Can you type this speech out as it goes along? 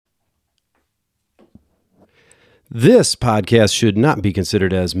This podcast should not be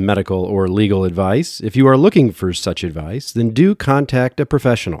considered as medical or legal advice. If you are looking for such advice, then do contact a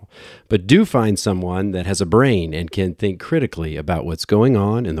professional. But do find someone that has a brain and can think critically about what's going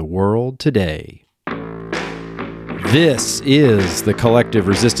on in the world today. This is the Collective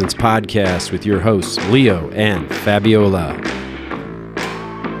Resistance Podcast with your hosts, Leo and Fabiola.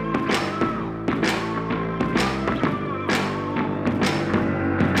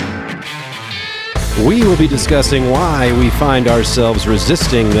 We will be discussing why we find ourselves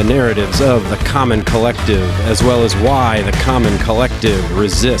resisting the narratives of the common collective, as well as why the common collective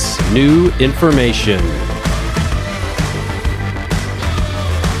resists new information.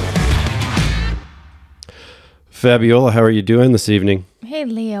 Fabiola, how are you doing this evening? Hey,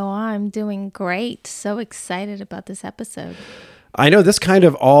 Leo, I'm doing great. So excited about this episode. I know this kind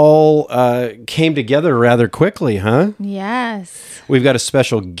of all came together rather quickly, huh? Yes. We've got a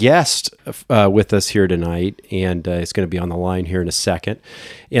special guest with us here tonight, and it's going to be on the line here in a second.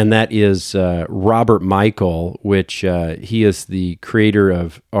 And that is Robert Michael, which he is the creator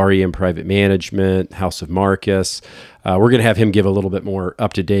of REM Private Management, House of Marcus. We're going to have him give a little bit more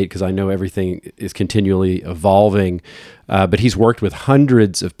up to date because I know everything is continually evolving. But he's worked with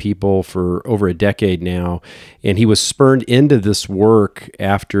hundreds of people for over a decade now, and he was spurred into this work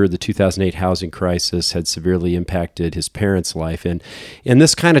after the 2008 housing crisis had severely impacted his parents' life. And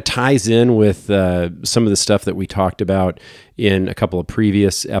this kind of ties in with some of the stuff that we talked about in a couple of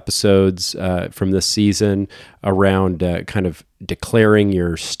previous episodes from this season around kind of declaring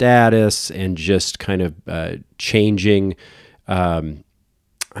your status and just kind of changing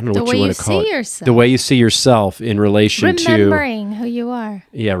I don't know what you want to call it. Yourself. The way you see yourself in relation to... Remembering who you are.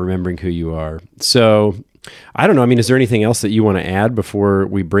 Yeah, remembering who you are. So, I don't know. I mean, is there anything else that you want to add before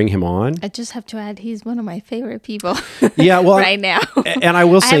we bring him on? I just have to add, he's one of my favorite people. Yeah, well... right now. And I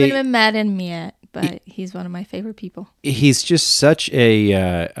will say... I haven't even met him yet, but he's one of my favorite people. He's just such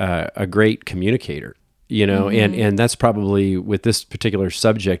a great communicator, you know, and that's probably, with this particular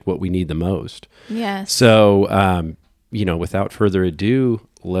subject, what we need the most. Yes. So, you know, without further ado...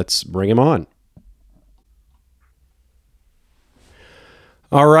 let's bring him on.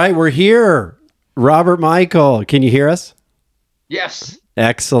 All right, we're here. Robert Michael, can you hear us? Yes.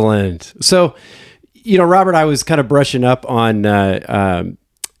 Excellent. So, you know, Robert, I was kind of brushing up on,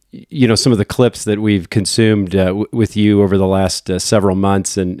 you know, some of the clips that we've consumed with you over the last several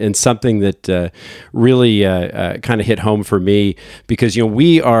months, and something that really kind of hit home for me, because, you know,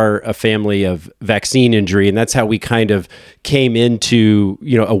 we are a family of vaccine injury, and that's how we kind of came into,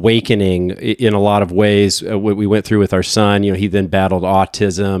 you know, awakening in a lot of ways. What we went through with our son, you know, he then battled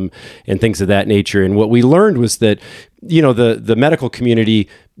autism and things of that nature. And what we learned was that, you know, the medical community,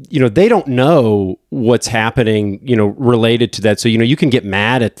 you know, they don't know what's happening, you know, related to that. So, you know, you can get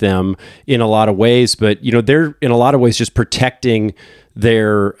mad at them in a lot of ways, but, you know, they're in a lot of ways just protecting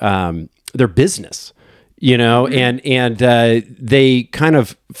their business, you know, and they kind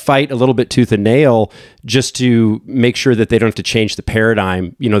of fight a little bit tooth and nail just to make sure that they don't have to change the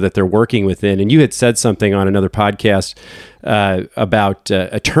paradigm, you know, that they're working within. And you had said something on another podcast about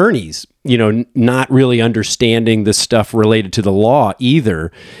attorneys, you know, not really understanding the stuff related to the law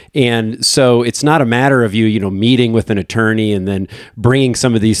either. And so it's not a matter of you know, meeting with an attorney and then bringing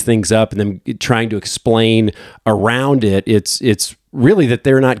some of these things up and then trying to explain around it. It's really that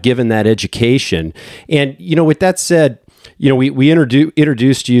they're not given that education. And, you know, with that said, you know, we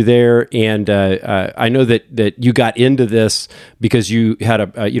introduced you there, and I know that you got into this because you had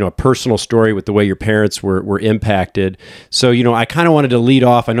a personal story with the way your parents were impacted. So, you know, I kind of wanted to lead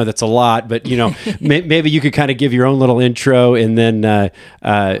off. I know that's a lot, but, you know, maybe you could kind of give your own little intro and then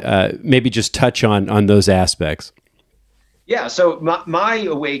maybe just touch on those aspects. Yeah. So my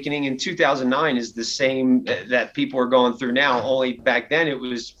awakening in 2009 is the same that people are going through now. Only back then it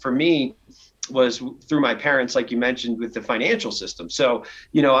was, for me, was through my parents, like you mentioned, with the financial system. So,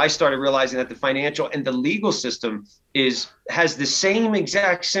 you know, I started realizing that the financial and the legal system has the same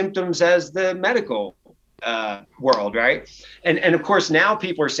exact symptoms as the medical world, right? And of course, now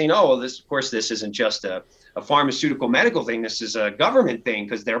people are saying, oh, well, this isn't just a pharmaceutical medical thing. This is a government thing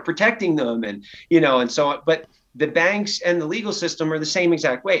because they're protecting them, and, you know, and so on. But the banks and the legal system are the same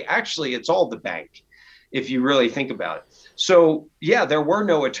exact way. Actually, it's all the bank, if you really think about it. So, yeah, there were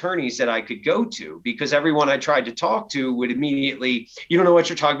no attorneys that I could go to because everyone I tried to talk to would immediately, you don't know what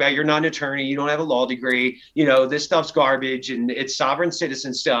you're talking about. You're not an attorney. You don't have a law degree. You know, this stuff's garbage and it's sovereign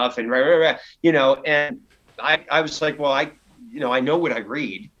citizen stuff and you know, and I was like, well, I know what I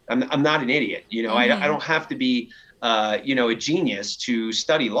read. I'm not an idiot. You know, I don't have to be, you know, a genius to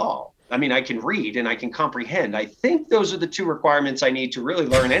study law. I mean, I can read and I can comprehend. I think those are the two requirements I need to really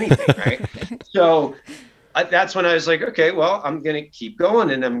learn anything, right? So that's when I was like, okay, well, I'm going to keep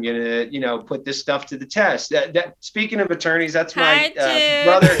going and I'm going to, put this stuff to the test. Speaking of attorneys, that's my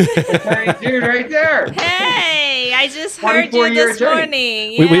brother, attorney Jude, right there. Hey, I just heard you this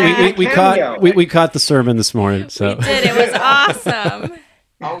morning. Yeah. We caught the sermon this morning. So we did. It was awesome.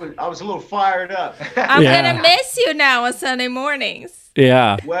 I was a little fired up. I'm gonna miss you now on Sunday mornings.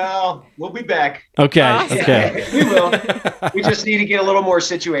 Yeah. Well, we'll be back. Okay. Awesome. Okay. We will. We just need to get a little more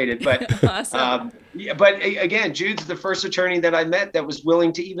situated. But awesome. But again, Jude's the first attorney that I met that was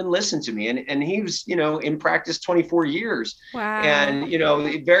willing to even listen to me, and he was in practice 24 years. Wow.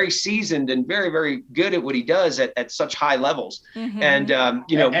 And very seasoned and very, very good at what he does at such high levels. Mm-hmm. And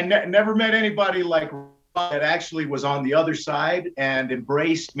and never met anybody like that actually was on the other side and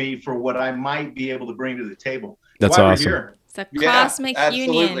embraced me for what I might be able to bring to the table. That's awesome. It's a cosmic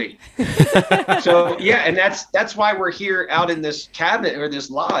union. So and that's why we're here out in this cabinet or this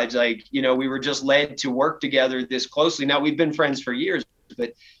lodge. Like, we were just led to work together this closely. Now we've been friends for years,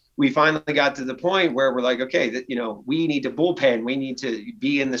 but we finally got to the point where we're like, okay, that we need to bullpen. We need to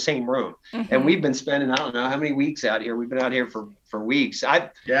be in the same room. Mm-hmm. And we've been spending, I don't know how many weeks out here. We've been out here for weeks.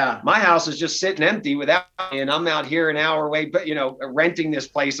 My house is just sitting empty without me, and I'm out here an hour away, but renting this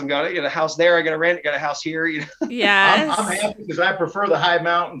place. I'm going, I got a house there, I got to rent, I got a house here. Yes. I'm happy because I prefer the high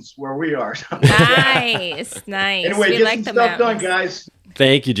mountains where we are. Nice. Anyway, we get like some the stuff mountains. done, guys.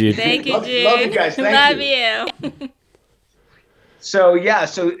 Thank you, Jude. Thank you, Jude. Love you guys. Love you. So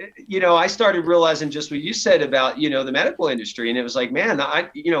I started realizing just what you said about the medical industry, and it was like, man,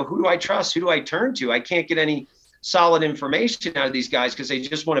 who do I trust? Who do I turn to? I can't get any solid information out of these guys because they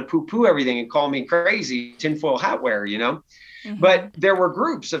just want to poo-poo everything and call me crazy, tinfoil hat wearer, Mm-hmm. But there were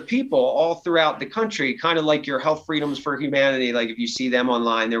groups of people all throughout the country, kind of like your Health Freedoms for Humanity. Like if you see them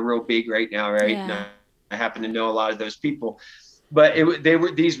online, they're real big right now, right? Yeah. I happen to know a lot of those people. But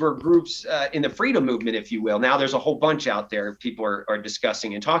these were groups in the freedom movement, if you will. Now there's a whole bunch out there people are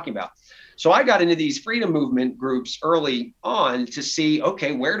discussing and talking about. So I got into these freedom movement groups early on to see,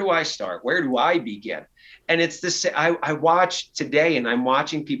 okay, where do I start? Where do I begin? And it's this, I watch today and I'm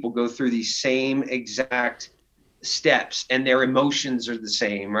watching people go through these same exact steps and their emotions are the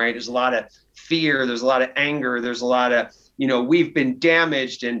same, right? There's a lot of fear. There's a lot of anger. There's a lot of, we've been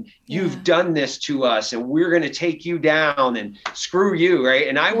damaged and you've done this to us and we're going to take you down and screw you, right?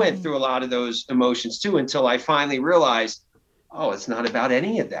 And I went through a lot of those emotions too until I finally realized, oh, it's not about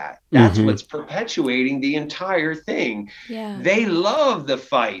any of that. That's what's perpetuating the entire thing. Yeah. They love the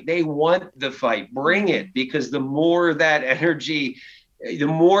fight. They want the fight. Bring it, because the more that energy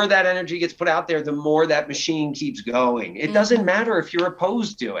gets put out there, the more that machine keeps going. It doesn't matter if you're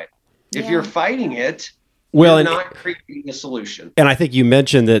opposed to it. If you're fighting it, you're not creating a solution. And I think you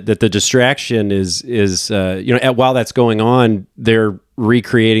mentioned that the distraction is while that's going on, they're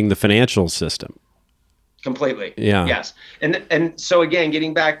recreating the financial system. Completely. Yeah. Yes. And so again,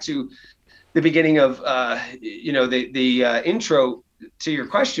 getting back to the beginning of the intro to your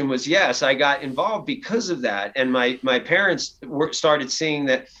question was, yes, I got involved because of that. And my parents started seeing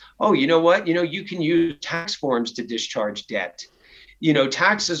that, oh, you know what? You can use tax forms to discharge debt.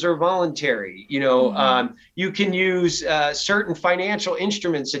 Taxes are voluntary. You can use certain financial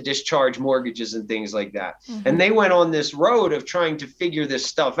instruments to discharge mortgages and things like that. Mm-hmm. And they went on this road of trying to figure this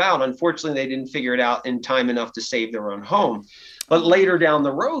stuff out. Unfortunately, they didn't figure it out in time enough to save their own home. But later down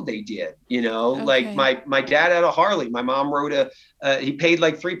the road, they did. Like my dad had a Harley. My mom wrote he paid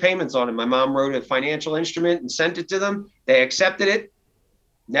like 3 payments on it. My mom wrote a financial instrument and sent it to them. They accepted it.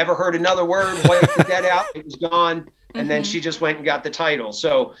 Never heard another word. Wiped the debt out. It was gone. And then she just went and got the title.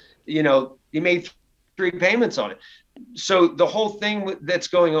 So, he made 3 payments on it. So the whole thing that's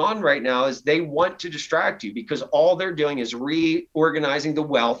going on right now is they want to distract you because all they're doing is reorganizing the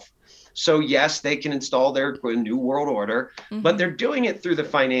wealth. So yes, they can install their new world order, but they're doing it through the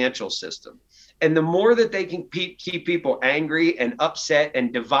financial system. And the more that they can keep people angry and upset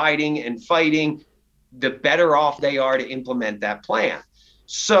and dividing and fighting, the better off they are to implement that plan.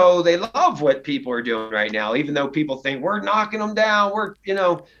 So they love what people are doing right now, even though people think we're knocking them down.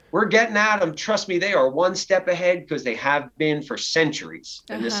 We're getting at them. Trust me, they are one step ahead because they have been for centuries.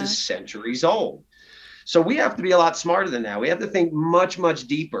 And this is centuries old. So we have to be a lot smarter than that. We have to think much, much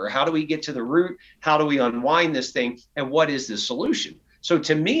deeper. How do we get to the root? How do we unwind this thing? And what is the solution? So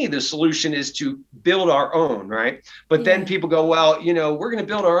to me, the solution is to build our own, right? But then people go, well, we're going to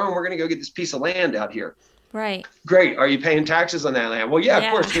build our own. We're going to go get this piece of land out here. Right. Great. Are you paying taxes on that land? Well, yeah, of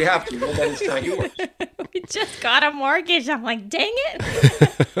course we have to. Well, then it's not yours. We just got a mortgage. I'm like, dang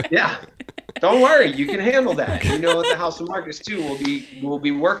it. Yeah. Don't worry. You can handle that. At the House of Markets too, we'll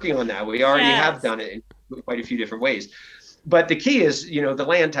be working on that. We already have done it in quite a few different ways. But the key is, the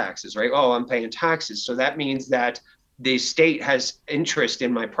land taxes, right? Oh, I'm paying taxes. So that means that the state has interest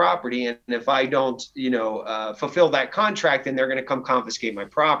in my property. And if I don't, fulfill that contract, then they're going to come confiscate my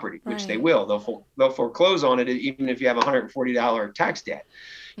property, which they will. They'll foreclose on it, even if you have $140 tax debt,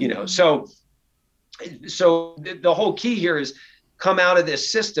 So the whole key here is come out of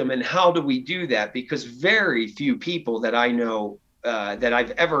this system. And how do we do that? Because very few people that I know that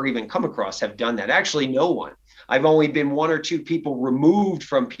I've ever even come across have done that. Actually, no one. I've only been one or two people removed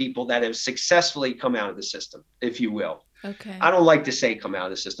from people that have successfully come out of the system, if you will. Okay. I don't like to say come out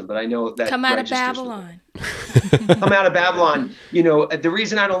of the system, but I know that come out of Babylon. Come out of Babylon. The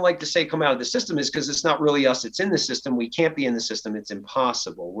reason I don't like to say come out of the system is because it's not really us. It's in the system. We can't be in the system. It's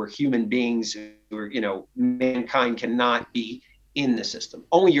impossible. We're human beings. Mankind cannot be in the system.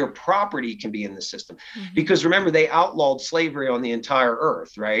 Only your property can be in the system. Because remember, they outlawed slavery on the entire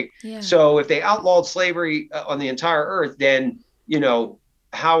earth, right? Yeah. So if they outlawed slavery on the entire earth, then,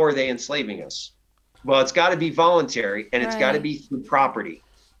 how are they enslaving us? Well, it's got to be voluntary, and it's got to be through property,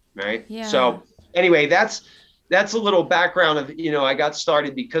 right? Yeah. So anyway, that's a little background of, I got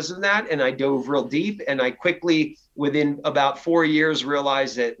started because of that, and I dove real deep, and I quickly, within about 4 years,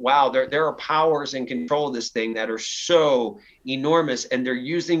 realized that, wow, there are powers in control of this thing that are so enormous, and they're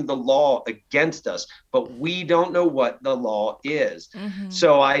using the law against us, but we don't know what the law is.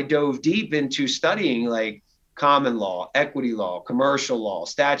 So I dove deep into studying like common law, equity law, commercial law,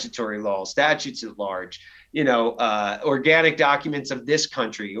 statutory law, statutes at large, organic documents of this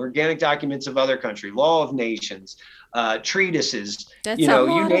country, organic documents of other country, law of nations, treatises. That's a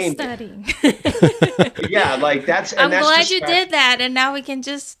lot of studying. Yeah, like that's. I'm glad you did that, and now we can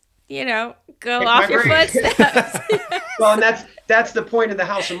just, go off your footsteps. Well, and that's the point of the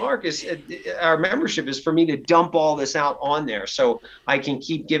House of Marcus. Our membership is for me to dump all this out on there, so I can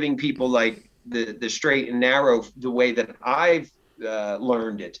keep giving people like the straight and narrow, the way that I've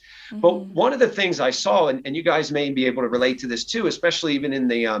learned it. But one of the things I saw, and you guys may be able to relate to this too, especially even in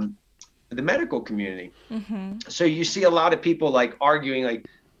the medical community. So you see a lot of people like arguing like,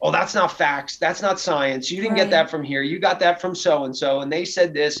 oh, that's not facts. That's not science. You didn't get that from here. You got that from so-and-so. And they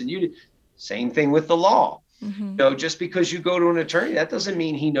said this, and you did. Same thing with the law. Just because you go to an attorney, that doesn't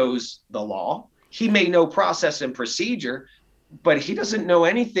mean he knows the law. He may know process and procedure, but he doesn't know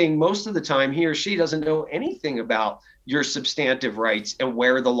anything. Most of the time, he or she doesn't know anything about your substantive rights and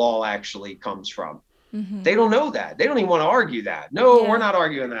where the law actually comes from. They don't know that. They don't even want to argue that. No, we're not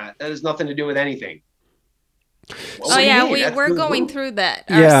arguing that. That has nothing to do with anything. Well, we're going through that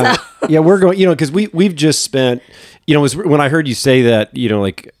ourselves. Yeah, we're going, because we've just spent, when I heard you say that,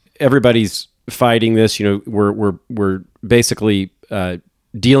 like everybody's fighting this, we're basically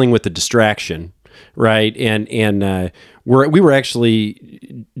dealing with the distraction. Right. And we were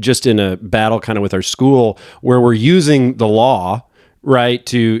actually just in a battle kind of with our school where we're using the law, right,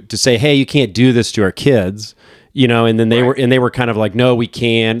 to say, hey, you can't do this to our kids, and then they were kind of like, no, we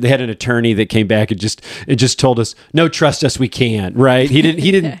can. They had an attorney that came back and just told us, no, trust us, we can. Right. He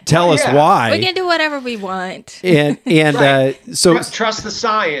didn't tell us why. We can do whatever we want. And so trust the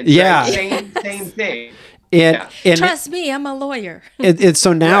science. Yeah. Right? Same thing. And trust me, I'm a lawyer. And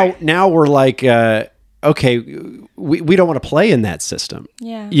so now we're like, okay, we don't want to play in that system.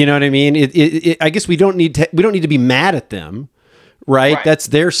 Yeah. You know what I mean? I guess we don't need to be mad at them, right? That's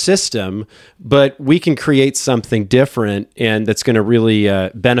their system, but we can create something different, and that's going to really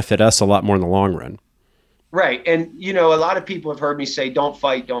benefit us a lot more in the long run. Right. And, a lot of people have heard me say, don't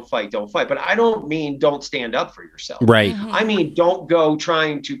fight, don't fight, don't fight. But I don't mean don't stand up for yourself. Right. I mean, don't go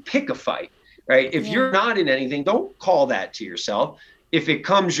trying to pick a fight. Right. If you're not in anything, don't call that to yourself. If it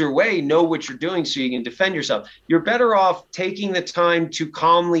comes your way, know what you're doing so you can defend yourself. You're better off taking the time to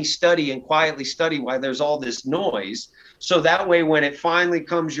calmly study and quietly study while there's all this noise. So that way, when it finally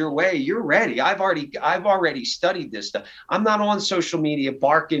comes your way, you're ready. I've already studied this stuff. I'm not on social media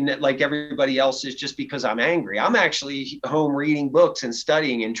barking like everybody else is just because I'm angry. I'm actually home reading books and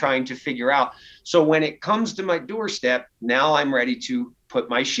studying and trying to figure out. So when it comes to my doorstep, now I'm ready to put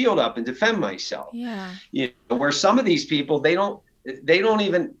my shield up and defend myself. Yeah. Where some of these people, they don't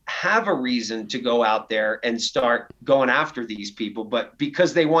even have a reason to go out there and start going after these people, but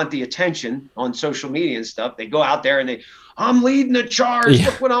because they want the attention on social media and stuff, they go out there and I'm leading the charge.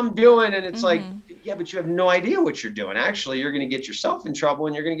 Look what I'm doing. And it's like, yeah, but you have no idea what you're doing. Actually, you're going to get yourself in trouble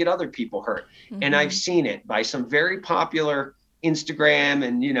and you're going to get other people hurt. And I've seen it by some very popular Instagram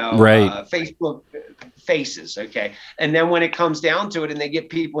and, Facebook faces. Okay. And then when it comes down to it and they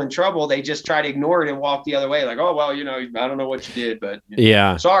get people in trouble, they just try to ignore it and walk the other way. Like, oh, well, I don't know what you did, but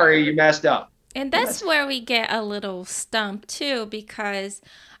sorry, you messed up. And that's where we get a little stumped too, because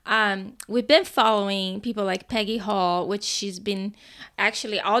we've been following people like Peggy Hall, which she's been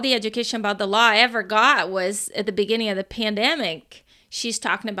actually all the education about the law I ever got was at the beginning of the pandemic. She's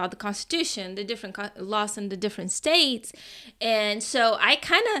talking about the Constitution, the different laws in the different states. And so I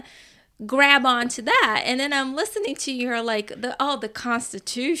kind of grab onto that. And then I'm listening to you, you're like, the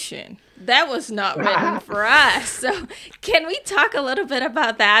Constitution, that was not written for us. So can we talk a little bit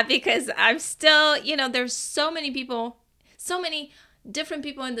about that? Because I'm still, there's so many people, so many different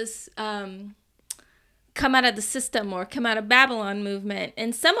people in this come out of the system or come out of Babylon movement.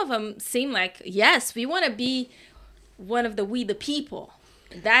 And some of them seem like, yes, we want to be one of the we the people.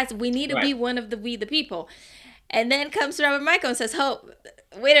 We need to be one of the we the people. And then comes Robert Michael and says, oh,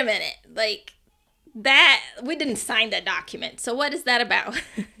 wait a minute, like that, we didn't sign that document. So what is that about?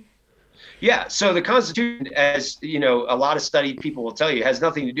 Yeah. So the Constitution, as a lot of studied people will tell you, has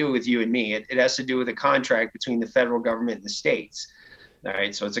nothing to do with you and me. It has to do with a contract between the federal government and the states. All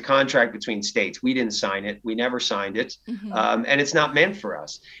right. So it's a contract between states. We didn't sign it. We never signed it. Mm-hmm. And it's not meant for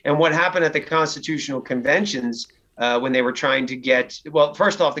us. And what happened at the constitutional conventions when they were trying to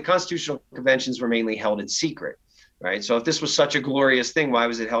first off, the constitutional conventions were mainly held in secret. Right. So if this was such a glorious thing, why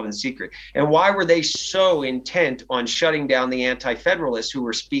was it held in secret? And why were they so intent on shutting down the anti-federalists who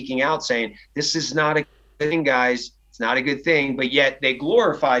were speaking out saying, this is not a good thing, guys. It's not a good thing. But yet they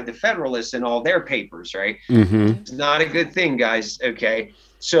glorified the Federalists in all their papers. Right. Mm-hmm. It's not a good thing, guys. OK,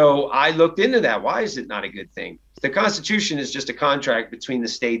 so I looked into that. Why is it not a good thing? The Constitution is just a contract between the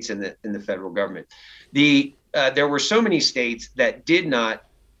states and the federal government. There were so many states that did not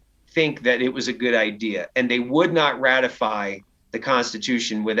think that it was a good idea, and they would not ratify the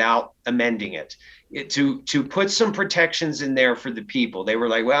Constitution without amending it to put some protections in there for the people. They were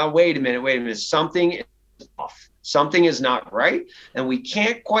like, well, wait a minute, something is off. Something is not right, and we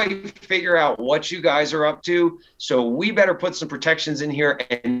can't quite figure out what you guys are up to. So we better put some protections in here,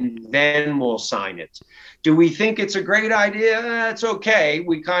 and then we'll sign it. Do we think it's a great idea? It's okay.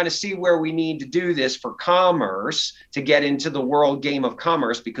 We kind of see where we need to do this for commerce to get into the world game of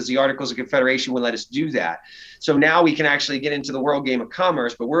commerce, because the Articles of Confederation would let us do that. So now we can actually get into the world game of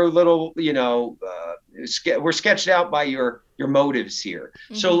commerce, but we're a little, we're sketched out by your motives here.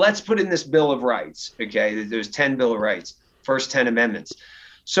 Mm-hmm. So let's put in this Bill of Rights. Okay, there's 10 Bill of Rights, first 10 amendments.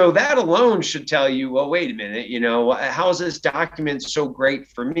 So that alone should tell you, well, wait a minute, how is this document so great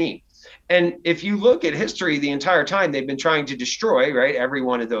for me? And if you look at history, the entire time they've been trying to destroy, right, every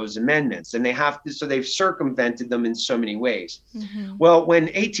one of those amendments, and so they've circumvented them in so many ways. Mm-hmm. Well, when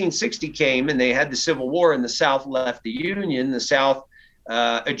 1860 came and they had the Civil War and the South left the Union, the South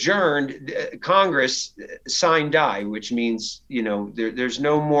adjourned, Congress sine die, which means, there's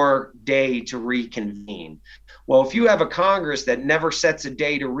no more day to reconvene. Well, if you have a Congress that never sets a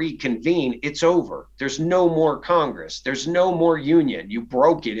day to reconvene, it's over. There's no more Congress. There's no more union. You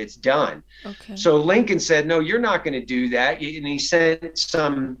broke it. It's done. Okay. So Lincoln said, no, you're not going to do that. And he sent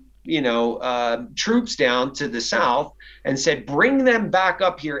some, troops down to the South and said, bring them back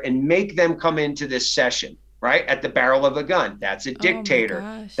up here and make them come into this session. Right at the barrel of a gun. That's a dictator.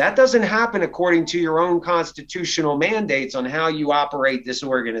 Oh, that doesn't happen according to your own constitutional mandates on how you operate this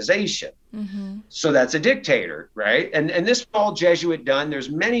organization. Mm-hmm. So that's a dictator, right? And this is all Jesuit done. There's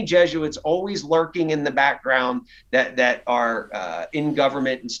many Jesuits always lurking in the background that are in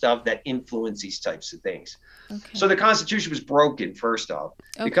government and stuff that influence these types of things. Okay. So the Constitution was broken, first off.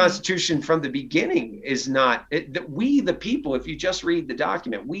 Okay. The Constitution from the beginning is not, we the people, if you just read the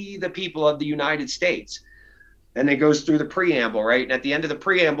document, we the people of the United States. And it goes through the preamble, right? And at the end of the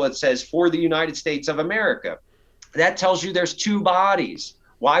preamble, it says, for the United States of America. That tells you there's two bodies.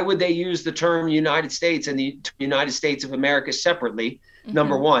 Why would they use the term United States and the United States of America separately? Mm-hmm.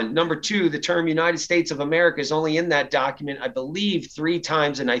 Number one. Number two, the term United States of America is only in that document, I believe, 3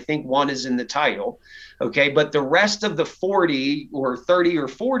 times, and I think 1 is in the title. Okay, but the rest of the 40 or 30 or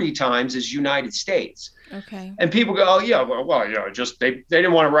 40 times is United States. Okay. And people go, oh, yeah, just they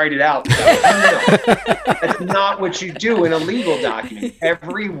didn't want to write it out. No. That's not what you do in a legal document.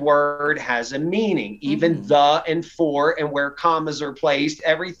 Every word has a meaning, even the and for and where commas are placed.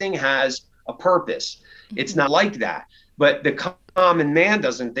 Everything has a purpose. It's not like that. But the common man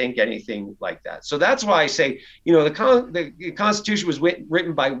doesn't think anything like that. So that's why I say, the Constitution was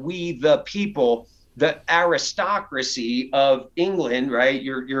written by we the people, the aristocracy of England, right?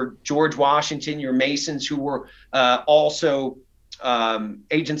 Your George Washington, your Masons, who were also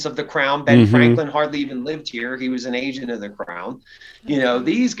agents of the crown. Ben Franklin hardly even lived here. He was an agent of the crown.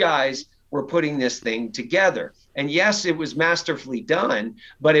 These guys were putting this thing together. And yes, it was masterfully done,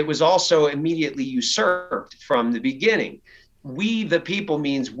 but it was also immediately usurped from the beginning. We the people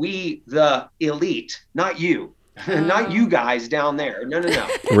means we the elite, not you. not you guys down there. No, no, no.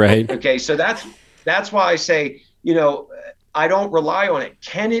 Right. Okay, so that's why I say, I don't rely on it.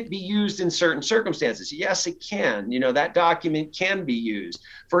 Can it be used in certain circumstances? Yes, it can. That document can be used.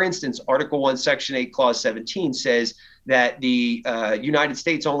 For instance, Article 1, Section 8, Clause 17 says that the United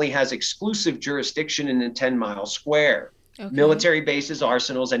States only has exclusive jurisdiction in a 10-mile square. Okay. Military bases,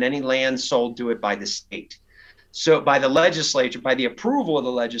 arsenals, and any land sold to it by the state. So by the legislature, by the approval of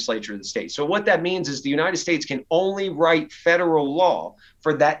the legislature of the state. So what that means is the United States can only write federal law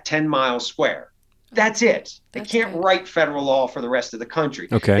for that 10-mile square. That's it. They can't write federal law for the rest of the country.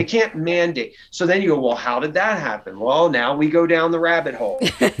 Okay. They can't mandate. So then you go, well, how did that happen? Well, now we go down the rabbit hole.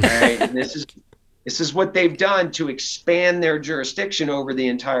 Right? And this is what they've done to expand their jurisdiction over the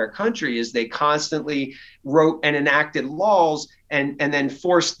entire country, is they constantly wrote and enacted laws and then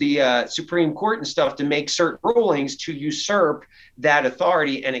forced the Supreme Court and stuff to make certain rulings to usurp that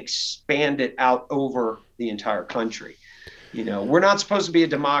authority and expand it out over the entire country. We're not supposed to be a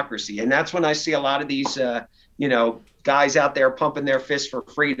democracy. And that's when I see a lot of these, guys out there pumping their fists for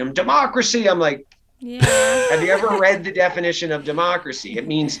freedom. Democracy. I'm like, yeah. Have you ever read the definition of democracy? It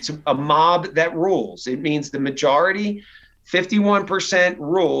means a mob that rules. It means the majority, 51%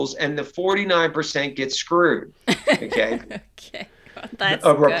 rules, and the 49% gets screwed. Okay. Okay. Well, that's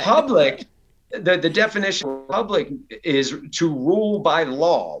a republic. The definition of republic is to rule by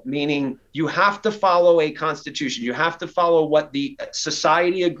law, meaning you have to follow a constitution. You have to follow what the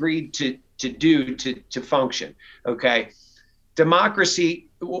society agreed to do to function. Okay. Democracy.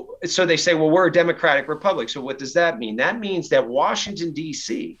 So they say, well, we're a democratic republic. So what does that mean? That means that Washington,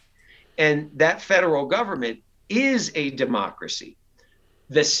 D.C. and that federal government is a democracy.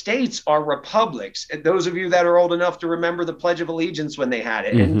 The states are republics. And those of you that are old enough to remember the Pledge of Allegiance when they had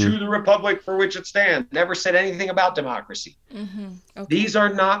it, and to the republic for which it stands, never said anything about democracy. Okay. These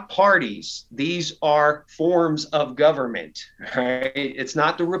are not parties. These are forms of government. Right? It's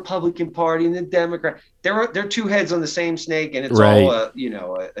not the Republican Party and the Democrat. They're two heads on the same snake, and it's all a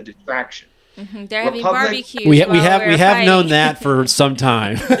distraction. Mm-hmm. They're having barbecues. We have known that for some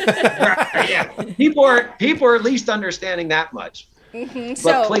time. Right, yeah. People are at least understanding that much. Mm-hmm.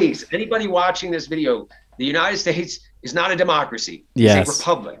 But please, anybody watching this video, the United States is not a democracy. Yes. It's a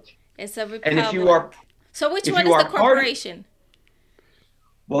republic. It's a republic. And if you are, so which one is the corporation?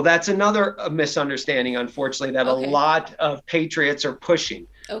 Well, that's another misunderstanding, unfortunately, that a lot of patriots are pushing.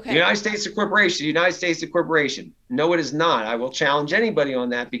 Okay. The United States is a corporation. The United States is a corporation. No, it is not. I will challenge anybody on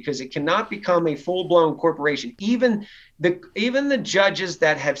that, because it cannot become a full-blown corporation. Even the judges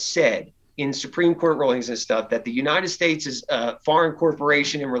that have said in Supreme Court rulings and stuff that the United States is a foreign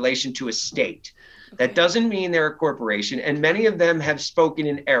corporation in relation to a state. Okay. That doesn't mean they're a corporation, and many of them have spoken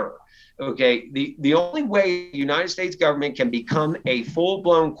in error. Okay, the only way the United States government can become a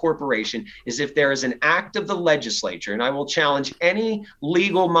full-blown corporation is if there is an act of the legislature, and I will challenge any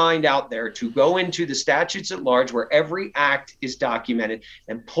legal mind out there to go into the statutes at large where every act is documented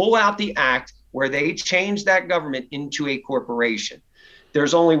and pull out the act where they change that government into a corporation.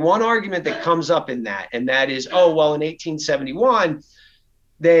 There's only one argument that comes up in that, and that is, in 1871,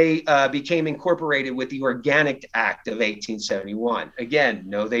 they became incorporated with the Organic Act of 1871. Again,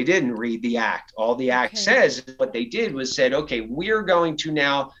 no, they didn't read the act. All the act says, what they did was said, okay, we're going to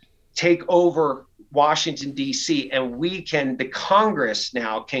now take over Washington, D.C., and the Congress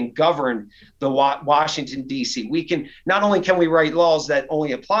now can govern the Washington, D.C. Not only can we write laws that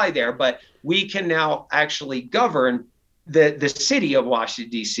only apply there, but we can now actually govern the city of Washington,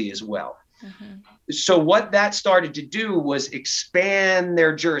 D.C. as well. Mm-hmm. So what that started to do was expand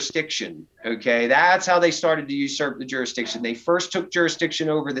their jurisdiction. Okay, that's how they started to usurp the jurisdiction. They first took jurisdiction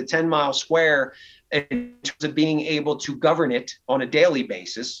over the 10-mile square in terms of being able to govern it on a daily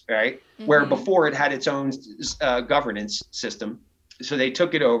basis, right? Mm-hmm. Where before it had its own governance system. So they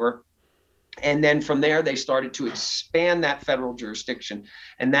took it over. And then from there, they started to expand that federal jurisdiction.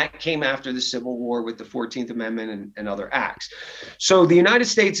 And that came after the Civil War with the 14th Amendment and other acts. So the United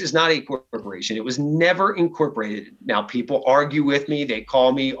States is not a corporation. It was never incorporated. Now, people argue with me. They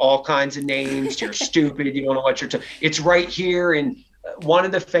call me all kinds of names. You're stupid. You don't know what you're talking. It's right here. And one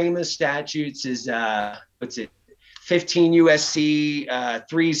of the famous statutes is, 15 USC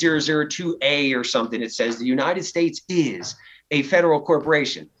 3002A or something. It says the United States is a federal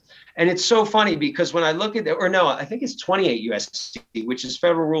corporation. And it's so funny because when I look at I think it's 28 USC, which is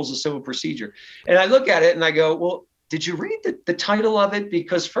Federal Rules of Civil Procedure. And I look at it and I go, well, did you read the title of it?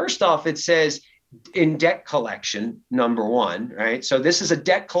 Because first off, it says in debt collection, number one, right? So this is a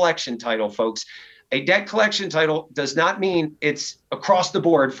debt collection title, folks. A debt collection title does not mean it's across the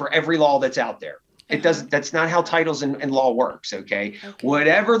board for every law that's out there. It doesn't, that's not how titles and law works. Okay.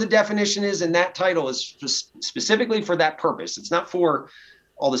 Whatever the definition is in that title is specifically for that purpose. It's not for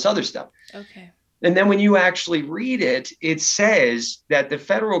all this other stuff. Okay. And then when you actually read it, it says that the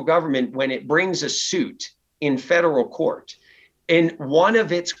federal government, when it brings a suit in federal court in one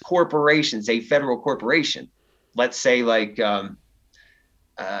of its corporations, a federal corporation, let's say like,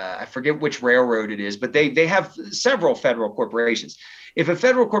 I forget which railroad it is, but they have several federal corporations. If a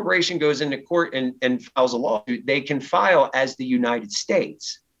federal corporation goes into court and files a lawsuit, they can file as the United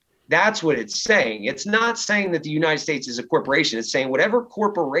States. That's what it's saying. It's not saying that the United States is a corporation. It's saying whatever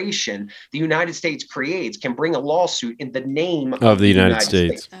corporation the United States creates can bring a lawsuit in the name of the United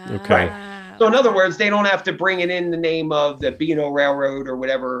States. Okay. Right. So in other words, they don't have to bring it in the name of the B&O Railroad or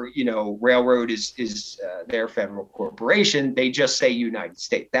whatever, railroad is their federal corporation. They just say United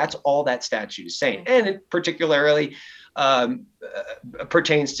States. That's all that statute is saying. And it particularly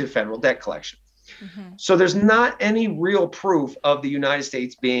pertains to federal debt collection. Mm-hmm. So there's not any real proof of the United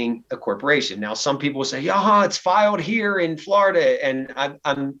States being a corporation. Now, some people will say, it's filed here in Florida. And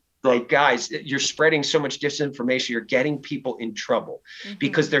I'm like, guys, you're spreading so much disinformation. You're getting people in trouble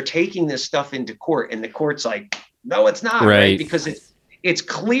because they're taking this stuff into court. And the court's like, no, it's not. Right? Because it's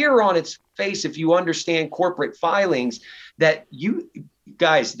clear on its face, if you understand corporate filings, that you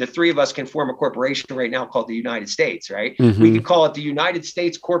guys, the three of us can form a corporation right now called the United States, right? Mm-hmm. We could call it the United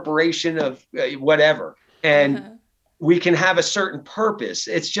States Corporation of whatever. And we can have a certain purpose.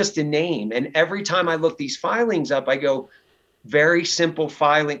 It's just a name. And every time I look these filings up, I go, very simple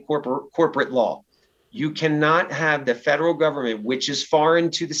filing corporate law. You cannot have the federal government, which is foreign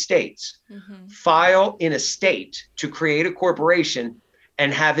to the states, file in a state to create a corporation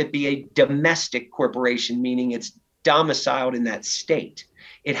and have it be a domestic corporation, meaning it's domiciled in that state.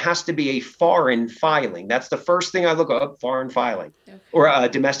 It has to be a foreign filing. That's the first thing I look up, foreign filing or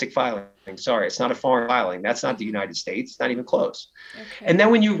domestic filing. Sorry, it's not a foreign filing. That's not the United States. It's not even close. Okay. And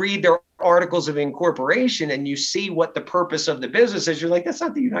then when you read their articles of incorporation and you see what the purpose of the business is, you're like, that's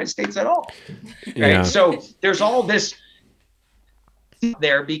not the United States at all. Yeah. Right. So there's all this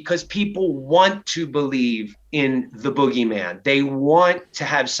there because people want to believe in the boogeyman. They want to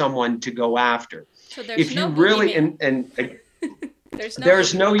have someone to go after. So there's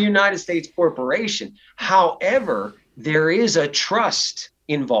there's no United States corporation. However, there is a trust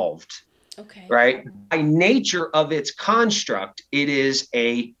involved. Okay. Right. By nature of its construct, it is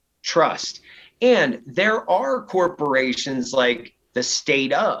a trust. And there are corporations like the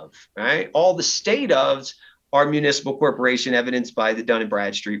state of, right? All the state ofs are municipal corporation evidenced by the Dun &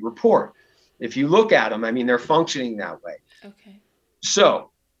 Bradstreet report. If you look at them, I mean, they're functioning that way. Okay.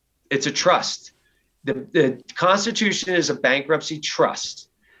 So it's a trust. The Constitution is a bankruptcy trust.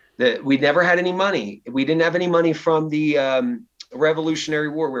 We never had any money. We didn't have any money from the Revolutionary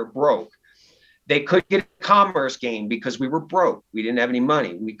War. We were broke. They could get a commerce gain because we were broke. We didn't have any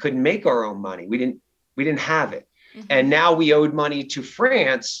money. We couldn't make our own money. We didn't have it. And now we owed money to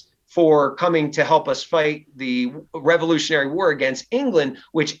France for coming to help us fight the Revolutionary War against England,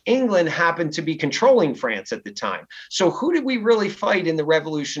 which England happened to be controlling France at the time. So who did we really fight in the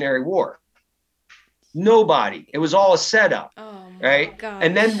Revolutionary War? Nobody. It was all a setup. Right. Gosh.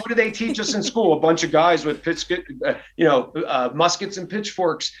 And then what do they teach us in school? A bunch of guys with muskets and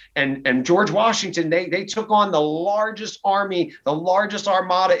pitchforks and George Washington. They took on the largest army, the largest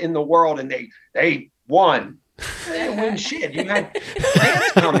armada in the world, and they won. They didn't win shit. You had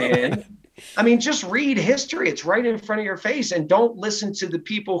France come in. I mean, just read history. It's right in front of your face, and don't listen to the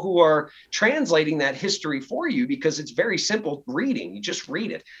people who are translating that history for you because it's very simple reading. You just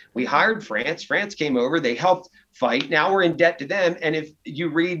read it. We hired France. France came over. They helped fight. Now we're in debt to them. And if you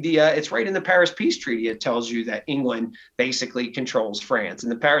read it's right in the Paris Peace Treaty. It tells you that England basically controls France.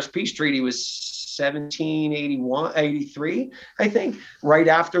 And the Paris Peace Treaty was 1783, I think, right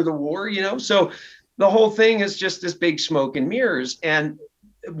after the war, So the whole thing is just this big smoke and mirrors. And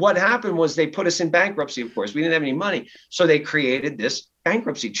what happened was they put us in bankruptcy, of course. We didn't have any money. So they created this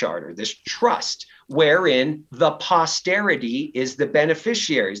bankruptcy charter, this trust, wherein the posterity is the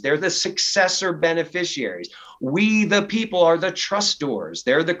beneficiaries. They're the successor beneficiaries. We, the people, are the trustors.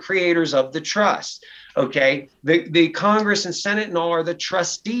 They're the creators of the trust. Okay. The Congress and Senate and all are the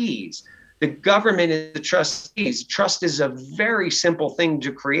trustees. The government is the trustees. Trust is a very simple thing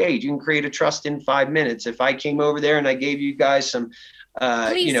to create. You can create a trust in 5 minutes. If I came over there and I gave you guys some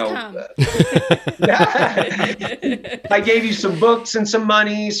Please come. I gave you some books and some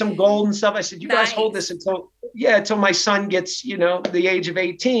money, some gold and stuff. I said, you guys hold this until my son gets, the age of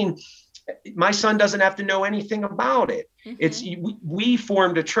 18. My son doesn't have to know anything about it. It's we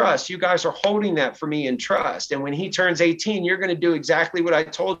formed a trust. You guys are holding that for me in trust. And when he turns 18, you're going to do exactly what I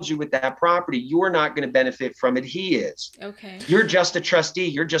told you with that property. You're not going to benefit from it. He is. Okay. You're just a trustee.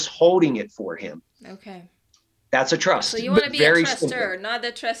 You're just holding it for him. Okay. That's a trust. So you want to be Very a trustor, simple. not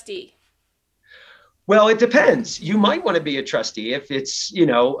the trustee. Well, it depends. You might want to be a trustee if it's,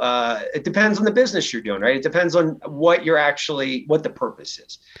 it depends on the business you're doing, right? It depends on what the purpose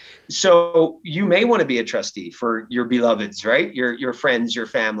is. So you may want to be a trustee for your beloveds, right? Your friends, your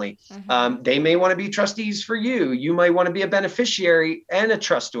family. They may want to be trustees for you. You might want to be a beneficiary and a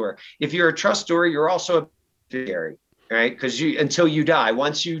trustor. If you're a trustor, you're also a beneficiary, right? Because until you die.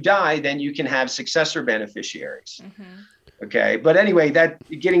 Once you die, then you can have successor beneficiaries. Okay. But anyway,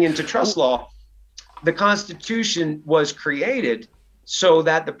 getting into trust law, the Constitution was created so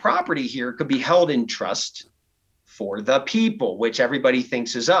that the property here could be held in trust for the people, which everybody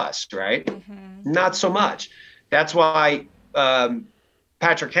thinks is us, right? Not so much. That's why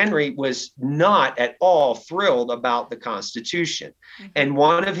Patrick Henry was not at all thrilled about the Constitution. And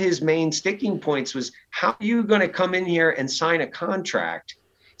one of his main sticking points was, how are you going to come in here and sign a contract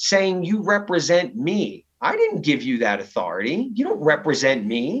saying you represent me? I didn't give you that authority. You don't represent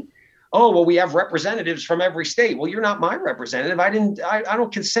me. Oh, well, we have representatives from every state. Well, you're not my representative. I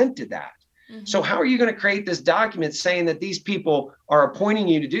don't consent to that. So how are you going to create this document saying that these people are appointing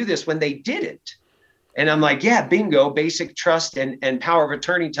you to do this when they didn't? And I'm like, yeah, bingo, basic trust and power of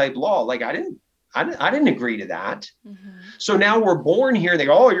attorney type law. Like I didn't agree to that. So now we're born here and they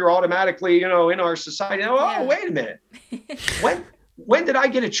go, oh, you're automatically, in our society. Oh, wait a minute. When did I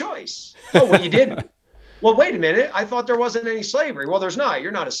get a choice? Oh, well, you didn't. Well, wait a minute. I thought there wasn't any slavery. Well, there's not.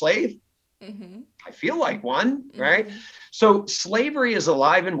 You're not a slave. I feel like one, right? So slavery is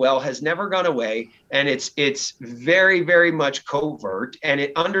alive and well, has never gone away, and it's very, very much covert, and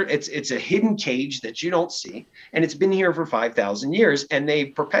it's a hidden cage that you don't see, and it's been here for 5,000 years, and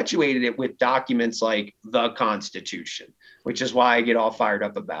they've perpetuated it with documents like the Constitution, which is why I get all fired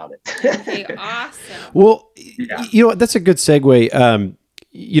up about it. Okay, awesome. Well, that's a good segue.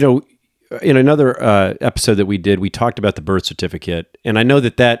 In another episode that we did, we talked about the birth certificate, and I know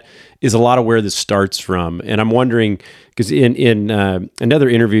that is a lot of where this starts from. And I'm wondering, because in another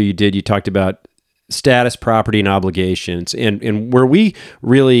interview you did, you talked about status, property, and obligations, and where we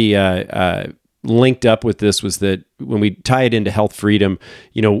really linked up with this was that when we tie it into health freedom,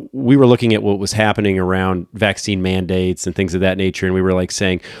 we were looking at what was happening around vaccine mandates and things of that nature, and we were like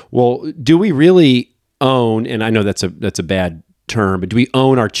saying, well, do we really own? And I know that's a bad term, but do we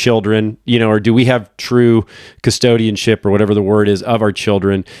own our children, or do we have true custodianship or whatever the word is of our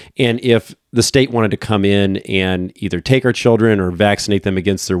children? And if the state wanted to come in and either take our children or vaccinate them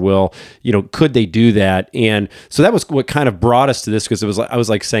against their will, could they do that? And so that was what kind of brought us to this, because I was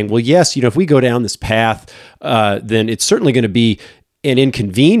like saying, well, yes, if we go down this path, then it's certainly going to be an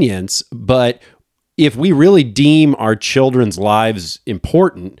inconvenience, but if we really deem our children's lives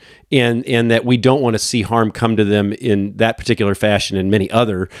important and that we don't want to see harm come to them in that particular fashion and many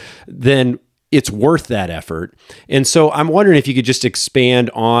other, then it's worth that effort. And so I'm wondering if you could just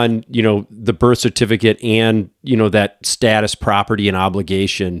expand on, the birth certificate and, that status, property, and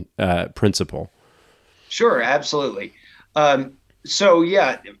obligation principle. Sure, absolutely. So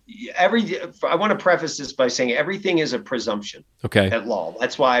yeah, I want to preface this by saying everything is a presumption. Okay. At law.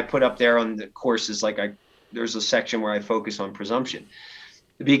 That's why I put up there on the courses, there's a section where I focus on presumption,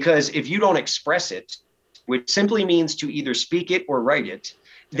 because if you don't express it, which simply means to either speak it or write it,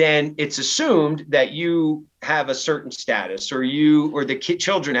 then it's assumed that you have a certain status, or the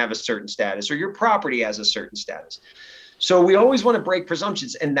children have a certain status, or your property has a certain status. So we always want to break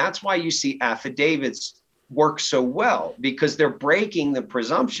presumptions, and that's why you see affidavits work so well, because they're breaking the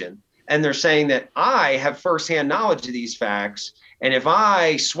presumption and they're saying that I have firsthand knowledge of these facts, and if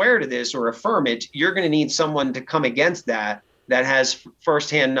I swear to this or affirm it, you're going to need someone to come against that has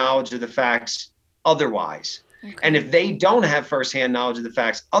firsthand knowledge of the facts otherwise. Okay. And if they don't have firsthand knowledge of the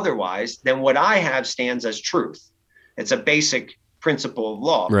facts otherwise, then what I have stands as truth. It's a basic principle of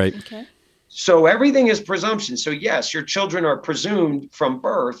law. Right. Okay. So everything is presumption. So yes, your children are presumed from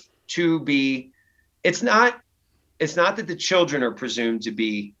birth to be. It's not that the children are presumed to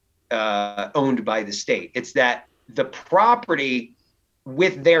be owned by the state. It's that the property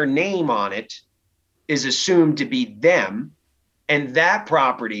with their name on it is assumed to be them, and that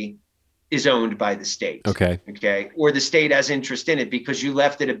property is owned by the state. Okay. Or the state has interest in it because you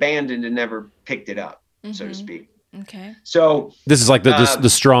left it abandoned and never picked it up, so to speak. Okay. So this is like the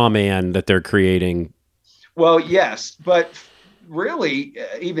straw man that they're creating. Well, yes, but really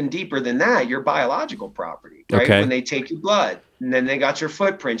even deeper than that, your biological property, right? Okay. When they take your blood, and then they got your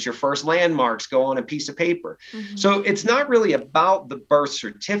footprints, your first landmarks go on a piece of paper. So it's not really about the birth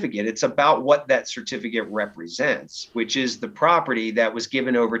certificate. It's about what that certificate represents, which is the property that was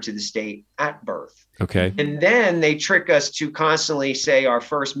given over to the state at birth. Okay. And then they trick us to constantly say our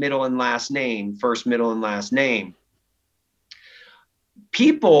first, middle, and last name, first, middle, and last name.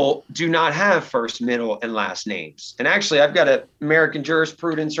 People do not have first, middle, and last names. And actually, I've got an American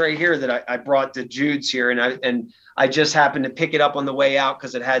jurisprudence right here that I brought to Jude's here, and I just happened to pick it up on the way out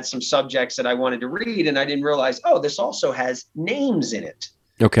because it had some subjects that I wanted to read, and I didn't realize, oh, this also has names in it.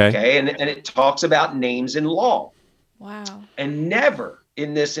 Okay. And it talks about names in law. Wow. And never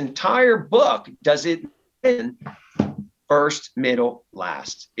in this entire book does it mention first, middle,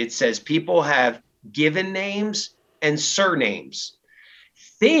 last. It says people have given names and surnames.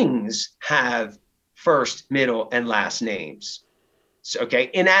 Things have first, middle, and last names. So, okay,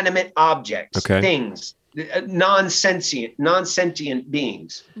 inanimate objects, Okay. things, non-sentient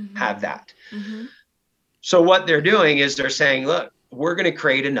beings have that. So what they're doing is they're saying, look, we're going to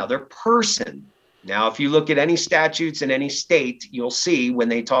create another person. Now, if you look at any statutes in any state, you'll see when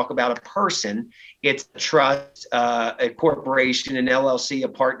they talk about a person, it's a trust, a corporation, an LLC, a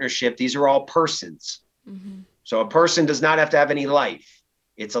partnership. These are all persons. So a person does not have to have any life.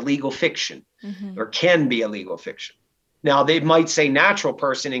 It's a legal fiction, or can be a legal fiction. Now, they might say natural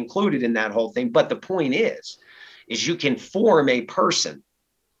person included in that whole thing, but the point is you can form a person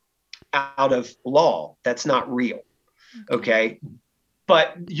out of law that's not real, okay?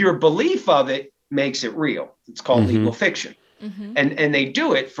 But your belief of it makes it real. It's called legal fiction. And they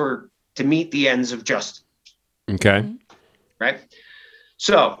do it to meet the ends of justice. Okay. Right?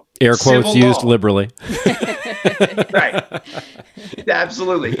 So air quotes civil used law. liberally. Right.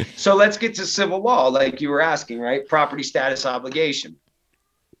 Absolutely. So let's get to civil law, like you were asking, right? Property status obligation.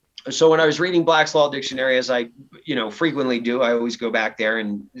 So when I was reading Black's Law Dictionary, as I, frequently do, I always go back there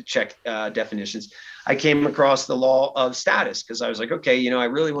and check definitions. I came across the law of status because I was like, okay, I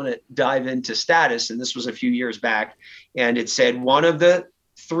really want to dive into status. And this was a few years back. And it said one of the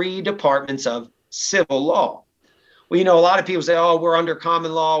 3 departments of civil law. Well, a lot of people say, oh, we're under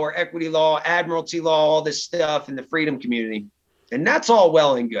common law or equity law, admiralty law, all this stuff in the freedom community. And that's all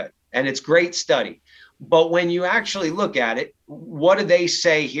well and good. And it's great study. But when you actually look at it, what do they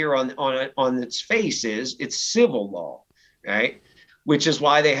say here on its face is it's civil law, right? Which is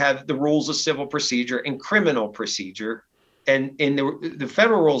why they have the rules of civil procedure and criminal procedure. And in the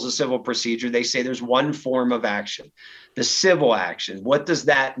federal rules of civil procedure, they say there's one form of action, the civil action. What does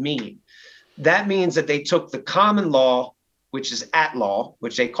that mean? That means that they took the common law, which is at law,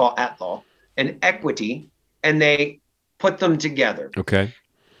 which they call at law, and equity, and they put them together. Okay.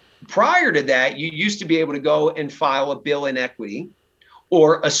 Prior to that, you used to be able to go and file a bill in equity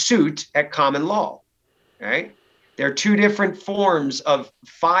or a suit at common law, right? There are 2 different forms of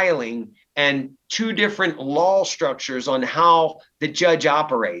filing and 2 different law structures on how the judge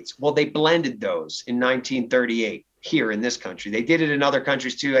operates. Well, they blended those in 1938 here in this country. They did it in other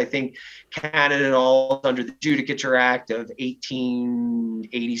countries too. I think Canada and all under the Judicature Act of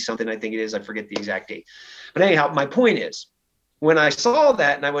 1880 something, I think it is. I forget the exact date. But anyhow, my point is, when I saw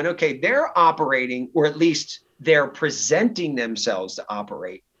that and I went, okay, they're operating, or at least they're presenting themselves to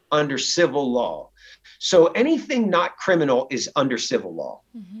operate under civil law. So anything not criminal is under civil law.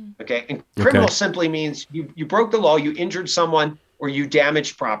 Okay. And criminal simply means you broke the law, you injured someone, or you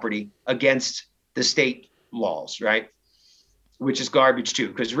damaged property against the state laws, right? Which is garbage too,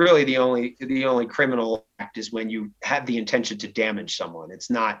 because really the only criminal act is when you have the intention to damage someone.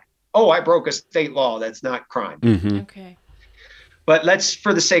 It's not, oh, I broke a state law. That's not crime. Okay. But let's,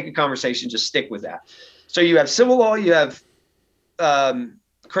 for the sake of conversation, just stick with that. So you have civil law, you have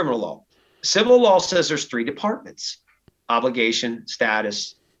criminal law. Civil law says there's 3 departments: obligation,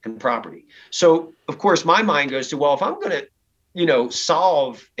 status, and property. So of course my mind goes to, well, if I'm going to,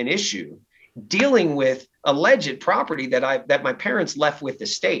 solve an issue dealing with alleged property that my parents left with the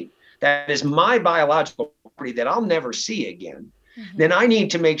state, that is my biological property that I'll never see again, then I need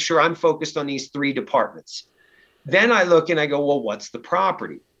to make sure I'm focused on these 3 departments. Then I look and I go, well, what's the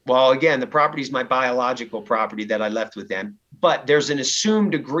property? Well, again, the property is my biological property that I left with them, but there's an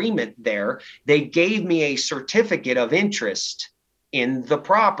assumed agreement there. They gave me a certificate of interest in the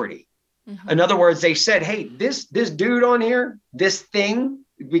property. In other words, they said, hey, this dude on here, this thing,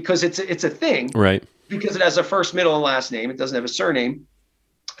 because it's a thing, right? Because it has a first, middle, and last name. It doesn't have a surname.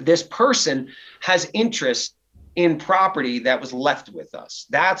 This person has interest in property that was left with us.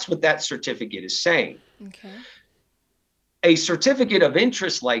 That's what that certificate is saying. Okay. A certificate of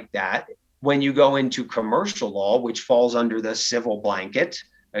interest like that when you go into commercial law, which falls under the civil blanket,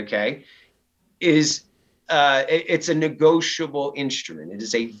 okay, is it's a negotiable instrument. It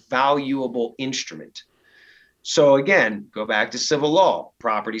is a valuable instrument. So again, go back to civil law,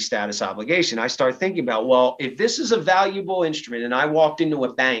 property status obligation. I start thinking about, well, if this is a valuable instrument and I walked into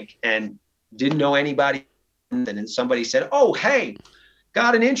a bank and didn't know anybody, and then somebody said, oh, hey,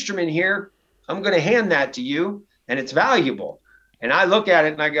 got an instrument here. I'm going to hand that to you and it's valuable. And I look at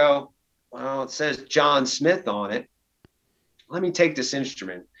it and I go, well, it says John Smith on it. Let me take this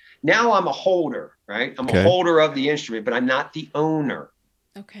instrument. Now I'm a holder, right? I'm a holder of the instrument, but I'm not the owner.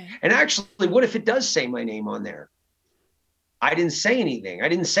 Okay. And actually, what if it does say my name on there? I didn't say anything. I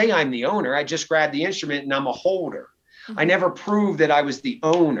didn't say I'm the owner. I just grabbed the instrument and I'm a holder. Mm-hmm. I never proved that I was the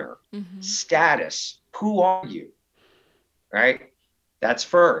owner. Mm-hmm. Status. Who are you? Right? That's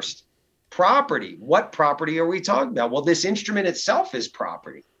first. Property. What property are we talking about? Well, this instrument itself is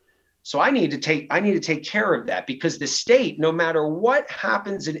property. So I need to take care of that, because the state, no matter what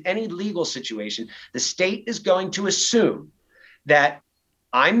happens in any legal situation, the state is going to assume that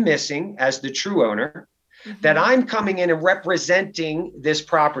I'm missing as the true owner, mm-hmm. that I'm coming in and representing this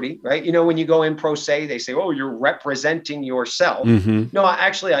property, right? You know, when you go in pro se, they say, oh, you're representing yourself. Mm-hmm. No,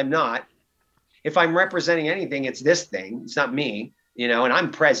 actually, I'm not. If I'm representing anything, it's this thing. It's not me, you know, and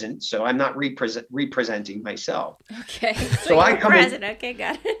I'm present. So I'm not representing myself. Okay. So I come present. Okay,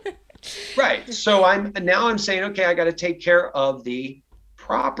 got it. Right. So I'm saying, okay, I got to take care of the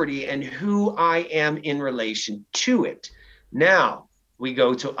property and who I am in relation to it. Now, we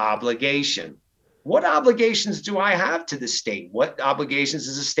go to obligation. What obligations do I have to the state? What obligations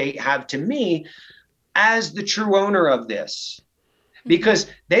does the state have to me as the true owner of this? Because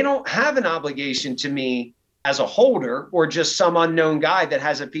they don't have an obligation to me as a holder or just some unknown guy that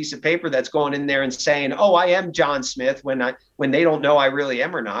has a piece of paper that's going in there and saying, oh, I am John Smith, when they don't know I really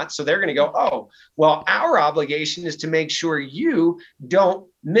am or not. So they're going to go, oh, well, our obligation is to make sure you don't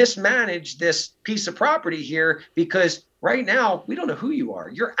mismanage this piece of property here, because right now we don't know who you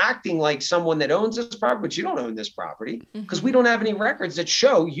are. You're acting like someone that owns this property, but you don't own this property, because we don't have any records that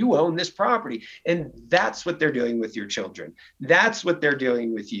show you own this property. And that's what they're doing with your children. That's what they're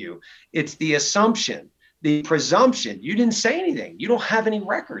doing with you. It's the assumption, the presumption. You didn't say anything. You don't have any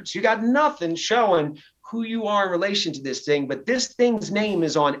records. You got nothing showing who you are in relation to this thing, but this thing's name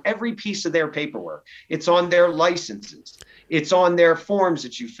is on every piece of their paperwork. It's on their licenses. It's on their forms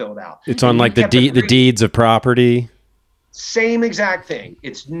that you filled out. It's on like the deeds of property. Same exact thing.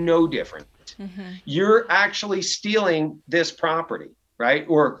 It's no different. Mm-hmm. You're actually stealing this property, right?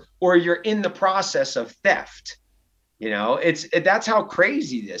 Or you're in the process of theft. You know, that's how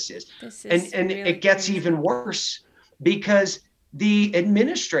crazy this is. And really it gets crazy. Even worse, because the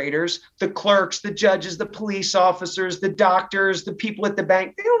administrators, the clerks, the judges, the police officers, the doctors, the people at the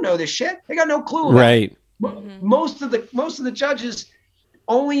bank, they don't know this shit. They got no clue. Right. Mm-hmm. Most of the judges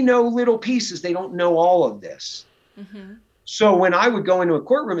only know little pieces. They don't know all of this. Mm-hmm. So when I would go into a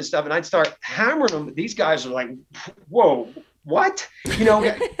courtroom and stuff and I'd start hammering them, these guys are like, whoa, what? You know,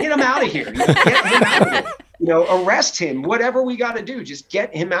 get him out of here. Get him out of here. You know, arrest him, whatever we got to do, just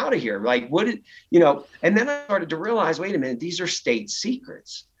get him out of here. Like, and then I started to realize, wait a minute, these are state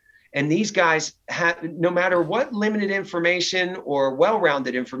secrets. And these guys have, no matter what limited information or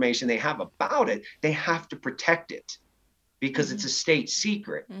well-rounded information they have about it, they have to protect it because it's a state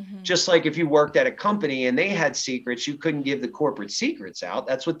secret. Mm-hmm. Just like if you worked at a company and they had secrets, you couldn't give the corporate secrets out.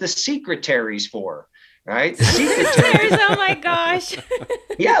 That's what the secretary's for. Right? The secretaries. Oh my gosh.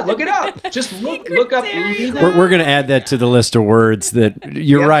 Yeah, look it up. Just look up. We're going to add that to the list of words that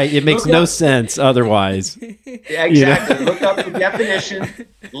you're right. It makes no sense otherwise. Yeah, exactly. You know? Look up the definition,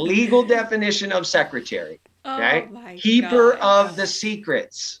 legal definition of secretary. Right? Keeper of the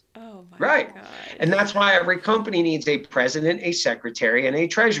secrets. Oh my right. God. And that's why every company needs a president, a secretary, and a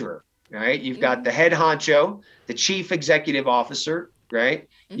treasurer. Right? You've got the head honcho, the chief executive officer, right?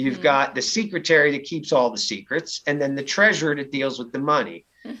 Mm-hmm. You've got the secretary that keeps all the secrets, and then the treasurer that deals with the money.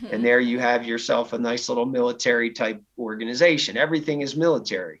 Mm-hmm. And there you have yourself a nice little military type organization. Everything is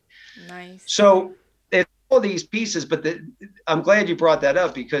military. Nice. So it's all these pieces, but I'm glad you brought that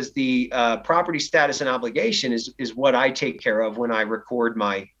up, because the property status and obligation is what I take care of when I record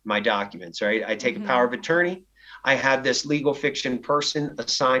my documents, right? I take a power of attorney. I have this legal fiction person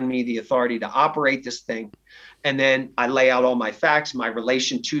assign me the authority to operate this thing. And then I lay out all my facts, my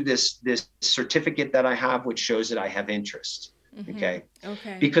relation to this certificate that I have, which shows that I have interest. Mm-hmm.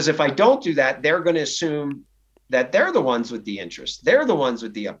 Okay. Because if I don't do that, they're going to assume that they're the ones with the interest. They're the ones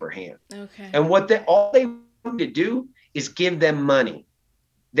with the upper hand. Okay. And all they want to do is give them money.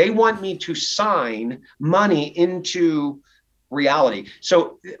 They want me to sign money into reality.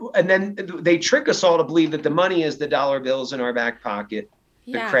 So, and then they trick us all to believe that the money is the dollar bills in our back pocket,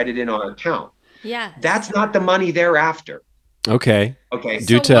 the credit in our account. Yeah. That's not the money they're after. Okay. Okay.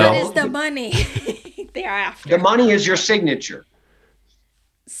 Do so tell. what is the money thereafter? The money is your signature.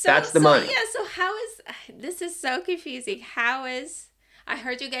 That's the money. Yeah. So how is this is so confusing? I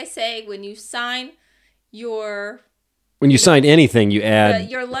heard you guys say when you sign when you sign anything, you add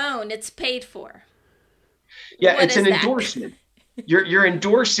your loan, it's paid for. Yeah, What it's an is that? endorsement. You're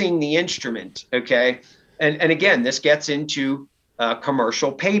endorsing the instrument, okay? And again, this gets into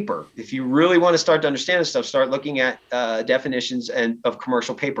commercial paper. If you really want to start to understand this stuff, start looking at definitions of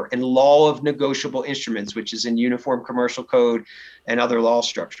commercial paper and law of negotiable instruments, which is in Uniform Commercial Code and other law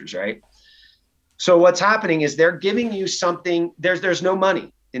structures, right? So what's happening is they're giving you something. There's no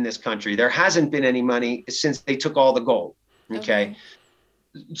money in this country. There hasn't been any money since they took all the gold, okay?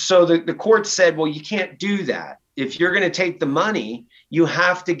 So the court said, well, you can't do that. If you're going to take the money, you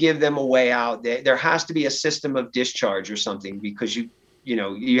have to give them a way out. There has to be a system of discharge or something, because you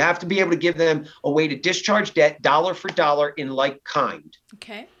have to be able to give them a way to discharge debt dollar for dollar in like kind.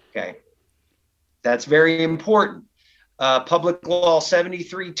 Okay. That's very important. Public Law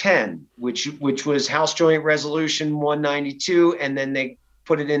 7310, which was House Joint Resolution 192, and then they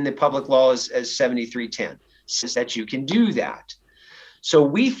put it in the public law as 7310, says that you can do that. So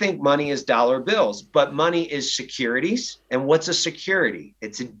we think money is dollar bills, but money is securities. And what's a security?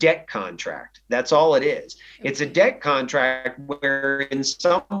 It's a debt contract. That's all it is. It's a debt contract wherein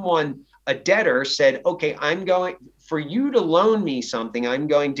a debtor said, okay, for you to loan me something, I'm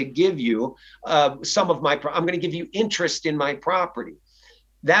going to give you I'm going to give you interest in my property.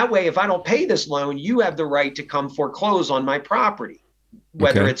 That way, if I don't pay this loan, you have the right to come foreclose on my property.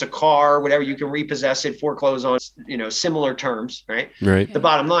 Whether it's a car, whatever, you can repossess it, foreclose on, similar terms, right? Right. The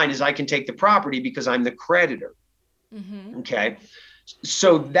bottom line is I can take the property because I'm the creditor. Mm-hmm. Okay.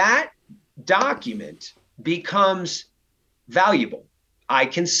 So that document becomes valuable. I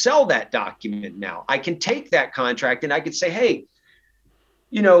can sell that document now. I can take that contract and I could say, hey,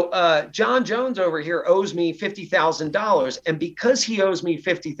 John Jones over here owes me $50,000. And because he owes me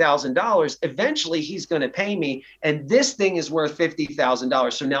 $50,000, eventually he's going to pay me. And this thing is worth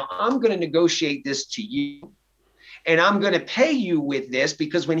 $50,000. So now I'm going to negotiate this to you. And I'm going to pay you with this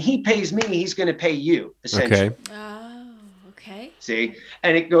because when he pays me, he's going to pay you, essentially. Okay. Oh, okay. See?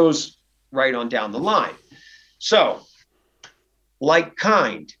 And it goes right on down the line. So, like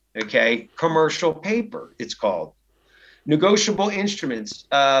kind, okay? Commercial paper, it's called. Negotiable instruments.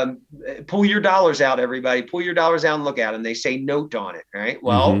 Pull your dollars out, everybody. Pull your dollars out and look at them. They say note on it, right?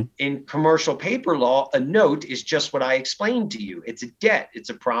 Well, in commercial paper law, a note is just what I explained to you. It's a debt.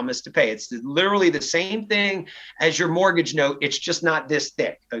 It's a promise to pay. It's literally the same thing as your mortgage note. It's just not this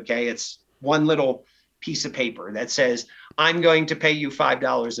thick, okay? It's one little piece of paper that says, I'm going to pay you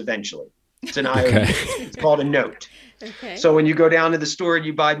 $5 eventually. It's an IOU. It's called a note. Okay. So when you go down to the store and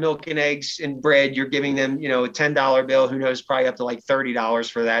you buy milk and eggs and bread, you're giving them, a $10 bill. Who knows, probably up to like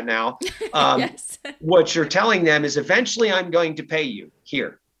 $30 for that now. Yes. What you're telling them is eventually I'm going to pay you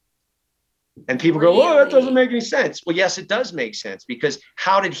here. And people go, oh, that doesn't make any sense. Well, yes, it does make sense, because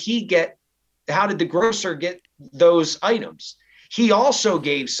how did the grocer get those items? He also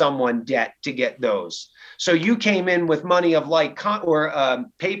gave someone debt to get those. So you came in with money of like kind, or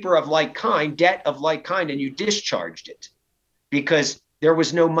paper of like kind, debt of like kind, and you discharged it because there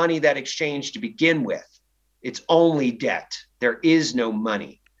was no money that exchanged to begin with. It's only debt. There is no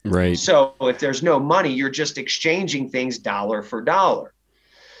money. Right. So if there's no money, you're just exchanging things dollar for dollar.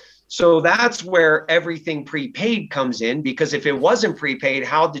 So that's where everything prepaid comes in, because if it wasn't prepaid,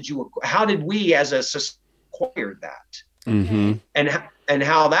 how did we as a society acquire that? Mm-hmm. And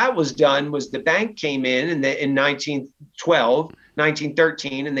how that was done was the bank came in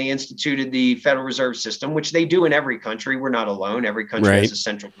 1913, and they instituted the Federal Reserve System, which they do in every country. We're not alone. Every country has a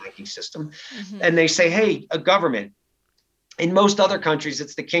central banking system. Mm-hmm. And they say, hey, a government. In most other countries,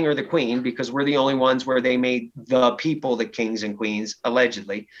 it's the king or the queen, because we're the only ones where they made the people the kings and queens,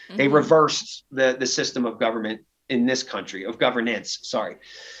 allegedly. Mm-hmm. They reversed the system of government in this country, of governance, sorry.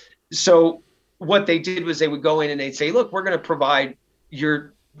 So what they did was they would go in and they'd say, look, we're going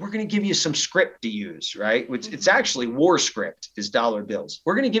to give you some script to use, right? Which it's actually war script is dollar bills.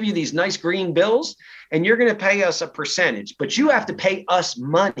 We're going to give you these nice green bills and you're going to pay us a percentage, but you have to pay us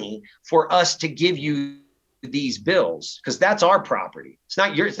money for us to give you these bills, because that's our property.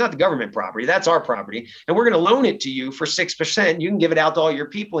 It's not the government property. That's our property. And we're going to loan it to you for 6%. You can give it out to all your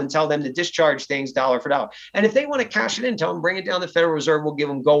people and tell them to discharge things dollar for dollar. And if they want to cash it in, tell them, bring it down to the Federal Reserve. We'll give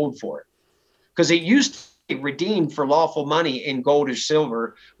them gold for it. Because it used to redeemed for lawful money in gold or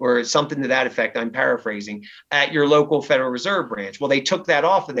silver or something to that effect, I'm paraphrasing, at your local Federal Reserve branch. Well, they took that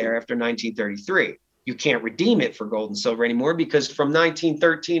off of there after 1933. You can't redeem it for gold and silver anymore, because from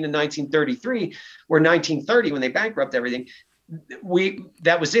 1913 to 1933, or 1930 when they bankrupt everything,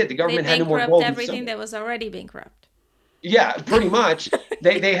 that was it. The government had no more gold and silver. Everything that was already bankrupt. Yeah, pretty much.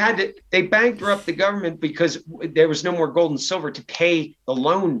 They bankrupt the government because there was no more gold and silver to pay the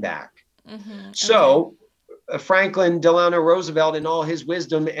loan back. Mm-hmm. So Franklin Delano Roosevelt, in all his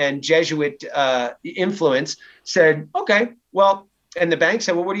wisdom and Jesuit influence, said, okay, well, and the bank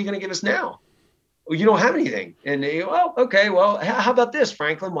said, well, what are you going to give us now? Well, you don't have anything. And they, well, okay, well, how about this,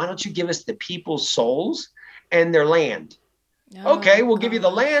 Franklin? Why don't you give us the people's souls and their land? Okay, we'll give you the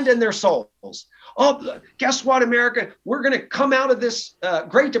land and their souls. Oh, guess what, America? We're going to come out of this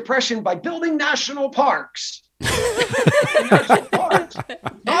Great Depression by building national parks. National parks. What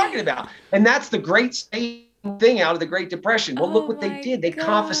are you talking about? And that's the great thing out of the Great Depression. Well, look what they did. They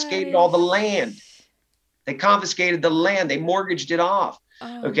confiscated all the land. They confiscated the land. They mortgaged it off.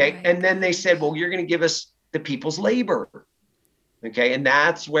 Okay. And then they said, well, you're going to give us the people's labor. Okay. And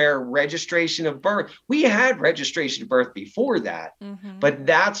that's where registration of birth, we had registration of birth before that, but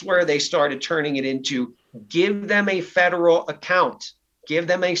that's where they started turning it into give them a federal account, give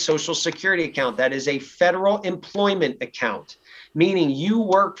them a Social Security account. That is a federal employment account, meaning you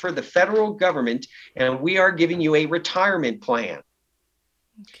work for the federal government and we are giving you a retirement plan.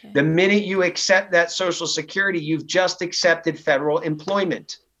 Okay. The minute you accept that Social Security, you've just accepted federal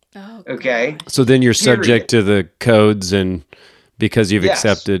employment. Oh, okay. God. So then you're subject to the codes, and because you've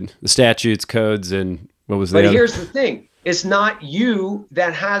accepted the statutes, codes, and what was the other? But here's the thing. It's not you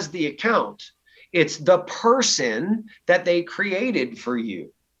that has the account. It's the person that they created for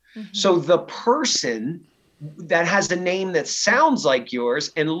you. Mm-hmm. So the person that has a name that sounds like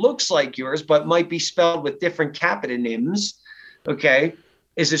yours and looks like yours, but might be spelled with different capitonyms, okay,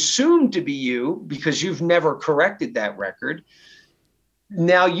 is assumed to be you because you've never corrected that record.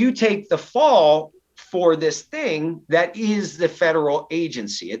 Now you take the fall for this thing that is the federal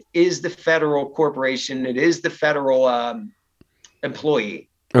agency. It is the federal corporation. It is the federal employee.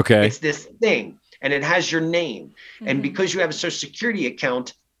 Okay. It's this thing, and it has your name. Mm-hmm. And because you have a Social Security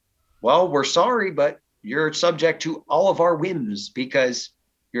account, well, we're sorry, but you're subject to all of our whims because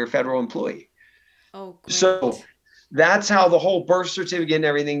you're a federal employee. Oh, great. So that's how the whole birth certificate and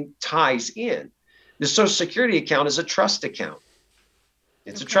everything ties in. The Social Security account is a trust account.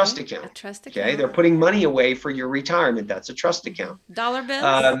 It's a trust account. A trust account. Okay, they're putting money away for your retirement. That's a trust account. Dollar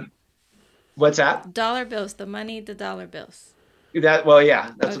bills? What's that? Dollar bills, the money, the dollar bills. That's what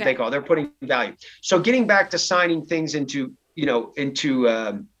they call it. They're putting value. So getting back to signing things into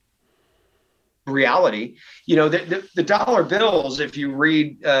reality, the dollar bills, if you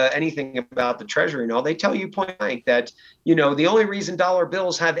read anything about the Treasury and all, they tell you point blank that, the only reason dollar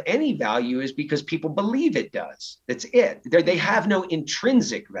bills have any value is because people believe it does. That's it. They have no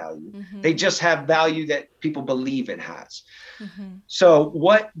intrinsic value. Mm-hmm. They just have value that people believe it has. Mm-hmm. So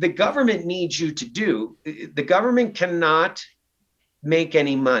what the government needs you to do, the government cannot make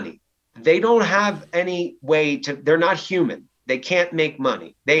any money. They don't have any way they're not human. They can't make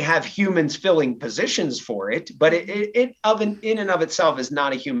money. They have humans filling positions for it, but it in and of itself is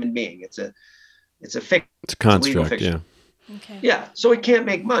not a human being. It's a fiction. It's a construct. Yeah. Okay. Yeah. So it can't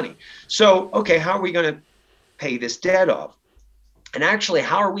make money. So, okay, how are we going to pay this debt off? And actually,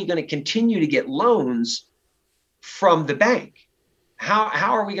 how are we going to continue to get loans from the bank?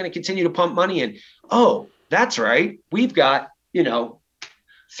 How are we going to continue to pump money in? Oh, that's right. We've got,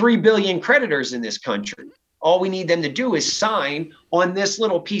 3 billion creditors in this country. All we need them to do is sign on this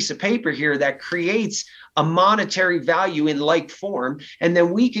little piece of paper here that creates a monetary value in like form. And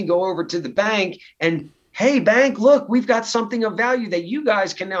then we can go over to the bank and, hey, bank, look, we've got something of value that you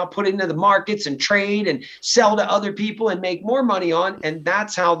guys can now put into the markets and trade and sell to other people and make more money on. And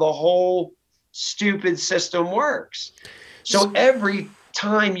that's how the whole stupid system works. So every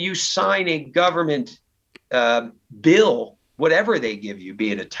time you sign a government bill, whatever they give you,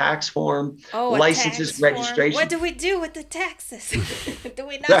 be it a tax form, licenses, tax registration. Form. What do we do with the taxes? Do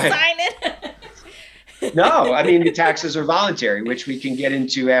we not sign it? No, I mean, the taxes are voluntary, which we can get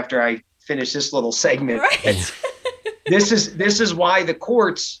into after I finish this little segment. Right. This is why the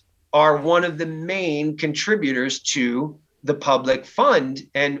courts are one of the main contributors to the public fund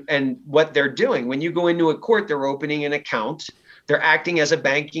and what they're doing. When you go into a court, they're opening an account. They're acting as a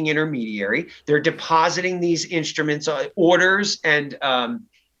banking intermediary. They're depositing these instruments, orders and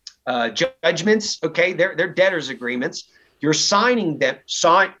judgments. Okay, they're debtors agreements. You're signing them,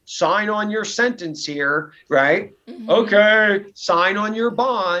 sign on your sentence here, right? Okay, sign on your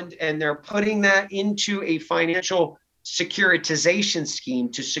bond. And they're putting that into a financial securitization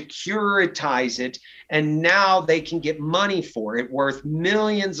scheme to securitize it. And now they can get money for it worth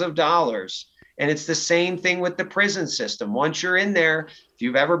millions of dollars. And it's the same thing with the prison system. Once you're in there, if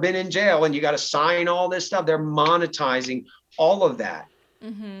you've ever been in jail and you got to sign all this stuff, they're monetizing all of that.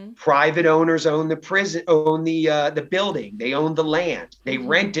 Private owners own the prison, own the building. They own the land. They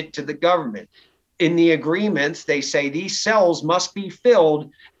rent it to the government. In the agreements, they say these cells must be filled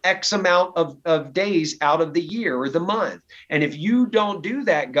X amount of days out of the year or the month. And if you don't do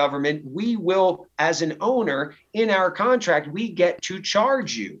that, government, we will, as an owner in our contract, we get to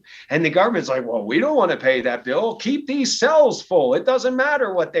charge you. And the government's like, well, we don't want to pay that bill. Keep these cells full. It doesn't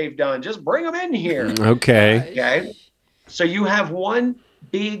matter what they've done. Just bring them in here. Okay. So you have one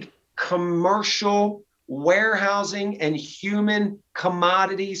big commercial warehousing and human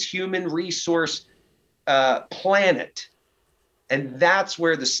commodities, human resource planet. And that's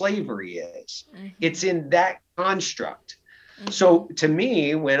where the slavery is. It's in that construct. So to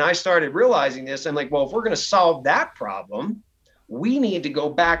me, when I started realizing this, I'm like, well, if we're going to solve that problem, we need to go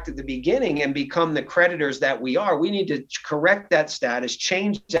back to the beginning and become the creditors that we are. We need to correct that status,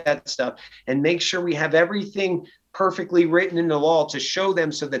 change that stuff, and make sure we have everything perfectly written in the law to show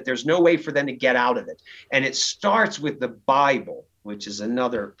them so that there's no way for them to get out of it. And it starts with the Bible, which is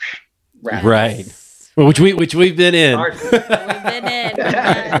another right. Which we've been in. We've been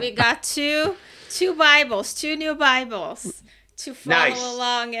in. We got two Bibles, two new Bibles to follow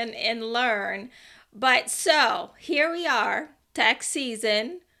along and learn. But so here we are, tax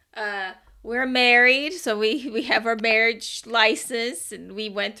season. We're married, so we have our marriage license, and we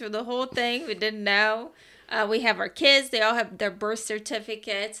went through the whole thing. We didn't know. We have our kids. They all have their birth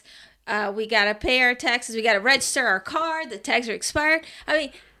certificates. We got to pay our taxes. We got to register our car. The tags are expired. I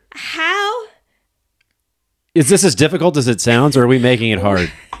mean, how... Is this as difficult as it sounds, or are we making it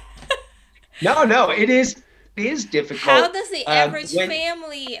hard? No, it is difficult. How does the average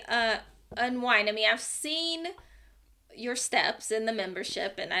family unwind? I mean, I've seen your steps in the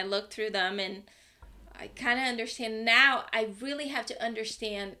membership, and I looked through them, and I kind of understand now. I really have to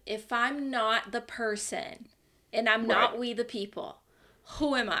understand, if I'm not the person and I'm not we the people,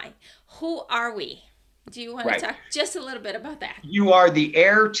 who am I? Who are we? Do you want to talk just a little bit about that? You are the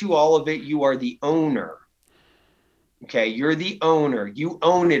heir to all of it. You are the owner. Okay, you're the owner. You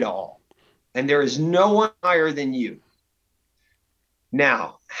own it all. And there is no one higher than you.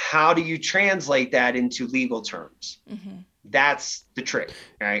 Now, how do you translate that into legal terms? That's the trick,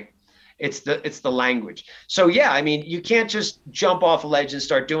 right? It's the language. So yeah, I mean, you can't just jump off a ledge and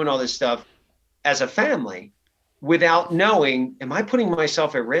start doing all this stuff as a family without knowing, am I putting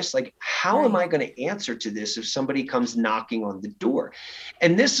myself at risk? Like, how am I going to answer to this if somebody comes knocking on the door?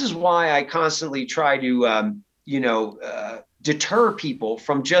 And this is why I constantly try to, deter people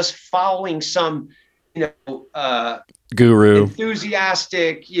from just following some, guru,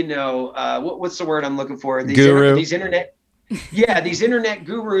 enthusiastic, what's the word I'm looking for? These internet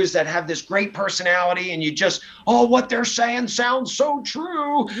gurus that have this great personality, and you just, what they're saying sounds so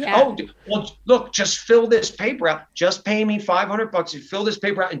true. Oh, well, look, just fill this paper out. Just pay me $500 to fill this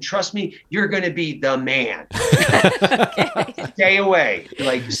paper out, and trust me, you're going to be the man. Stay away.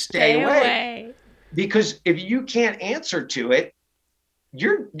 Stay away. Because if you can't answer to it,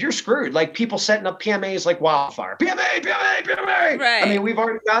 you're screwed. Like, people setting up PMAs like wildfire. PMA. Right. I mean, we've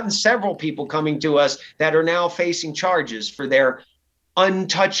already gotten several people coming to us that are now facing charges for their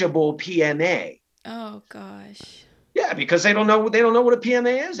untouchable PMA. Oh gosh. Yeah, because they don't know what a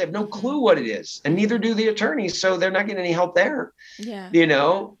PMA is. They have no clue what it is, and neither do the attorneys. So they're not getting any help there. Yeah.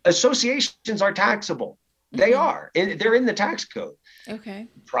 Associations are taxable. They are. They're in the tax code. Okay.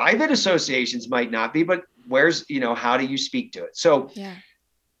 Private associations might not be, but how do you speak to it? So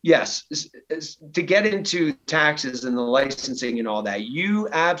yes, to get into taxes and the licensing and all that, you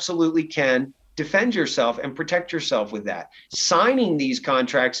absolutely can defend yourself and protect yourself with that. Signing these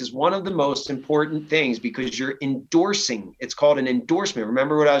contracts is one of the most important things, because you're endorsing. It's called an endorsement.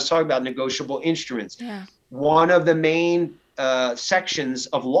 Remember what I was talking about, negotiable instruments. Yeah. One of the main sections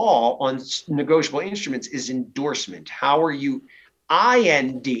of law on negotiable instruments is endorsement. How are you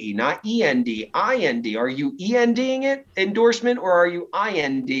IND, not END, IND. Are you ENDing it, endorsement, or are you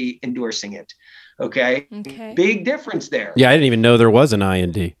IND endorsing it? Okay. Big difference there. Yeah, I didn't even know there was an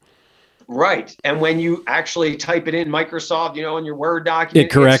IND. Right. And when you actually type it in Microsoft, in your Word document,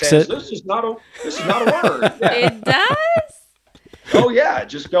 it corrects it. This is not a word. Yeah. It does? Oh yeah.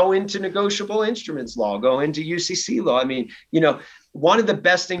 Just go into negotiable instruments law, go into UCC law. I mean, one of the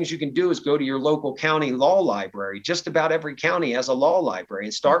best things you can do is go to your local county law library. Just about every county has a law library,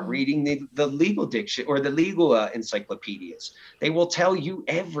 and start reading the legal diction or the legal encyclopedias. They will tell you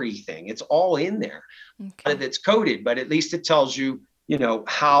everything. It's all in there. Okay. It's coded, but at least it tells you,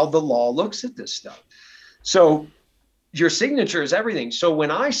 how the law looks at this stuff. So your signature is everything. So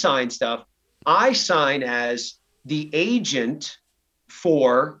when I sign stuff, I sign as the agent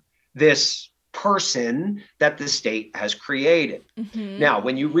for this person that the state has created. Now,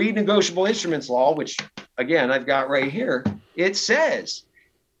 when you read negotiable instruments law, which again, I've got right here, it says,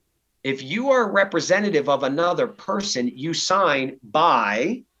 if you are a representative of another person, you sign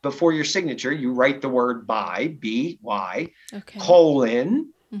by, before your signature, you write the word by, B-Y,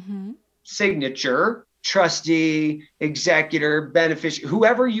 colon, signature, trustee, executor, beneficiary,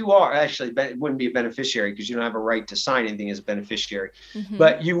 whoever you are. Actually, it wouldn't be a beneficiary because you don't have a right to sign anything as a beneficiary.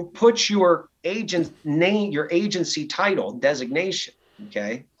 But you put your agent's name, your agency title, designation.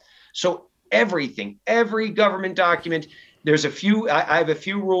 Okay. So everything, every government document, there's I have a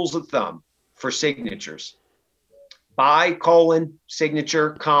few rules of thumb for signatures. By, colon,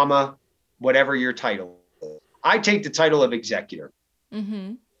 signature, comma, whatever your title is. I take the title of executor.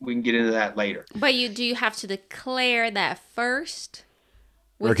 We can get into that later. But do you have to declare that first?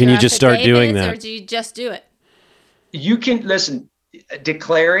 Or can you just start doing that? Or do you just do it? You can, listen,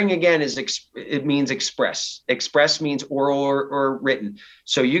 declaring again it means express. Express means oral or written.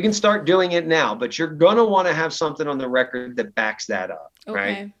 So you can start doing it now, but you're going to want to have something on the record that backs that up,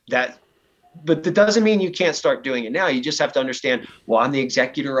 right? But that doesn't mean you can't start doing it now. You just have to understand, well, I'm the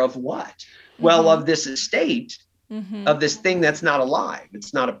executor of what? Well, of this estate, of this thing that's not alive.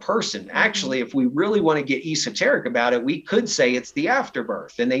 It's not a person. Actually, if we really want to get esoteric about it, we could say it's the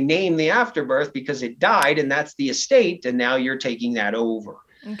afterbirth. And they name the afterbirth because it died, and that's the estate. And now you're taking that over.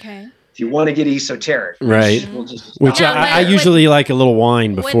 Okay. If you want to get esoteric. Right. Which I usually like a little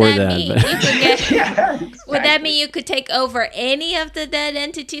wine before that. Would that mean you could take over any of the dead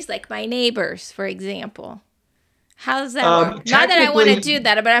entities, like my neighbors, for example? How does that work? Not that I want to do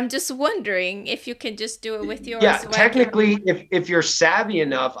that, but I'm just wondering if you can just do it with yours. Yeah, technically, if you're savvy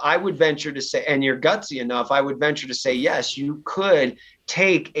enough, I would venture to say, and you're gutsy enough, I would venture to say, yes, you could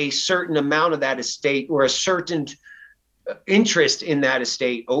take a certain amount of that estate or a certain interest in that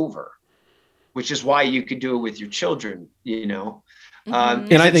estate over, which is why you could do it with your children, And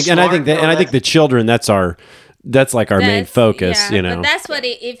I think the children, that's like our main focus, But that's what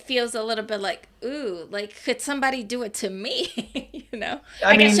it feels a little bit like, ooh, like, could somebody do it to me?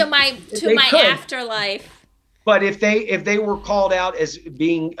 I guess to my afterlife. But if they were called out as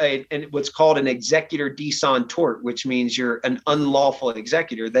being what's called an executor de tort, which means you're an unlawful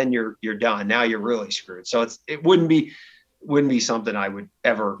executor, then you're done. Now you're really screwed. So it wouldn't be something I would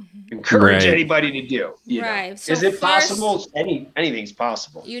ever encourage anybody to do. Right. So is it possible? Anything's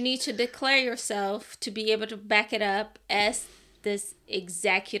possible. You need to declare yourself to be able to back it up as this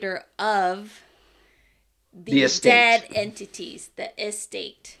executor of the dead entities, the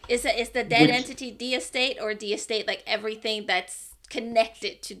estate. Is the dead entity the estate, or the estate like everything that's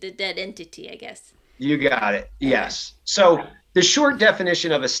connected to the dead entity, I guess? You got it. Yes. So the short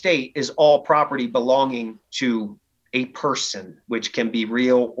definition of estate is all property belonging to a person, which can be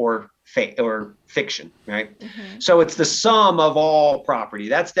real or fiction, right? So it's the sum of all property.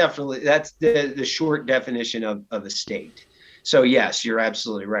 That's the short definition of estate. So yes, you're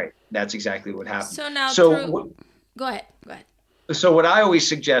absolutely right. That's exactly what happened. So now, go ahead. So what I always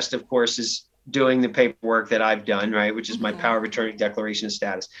suggest, of course, is doing the paperwork that I've done, right, which is my power of attorney declaration of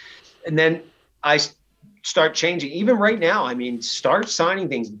status, and then I start changing. Even right now, start signing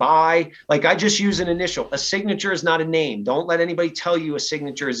things by, like, I just use an initial. A signature is not a name. Don't let anybody tell you a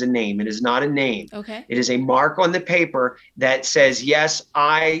signature is a name. It is not a name. Okay. It is a mark on the paper that says, yes,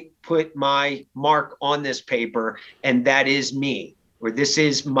 I put my mark on this paper, and that is me, or this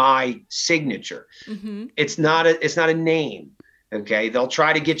is my signature. It's not a name. Okay. They'll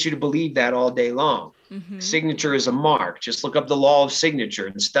try to get you to believe that all day long. Signature is a mark. Just look up the law of signature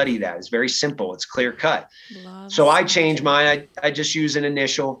and study that. It's very simple. It's clear cut. So I change mine. I just use an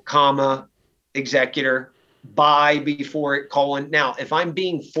initial, comma, executor, by before it, colon. Now, if I'm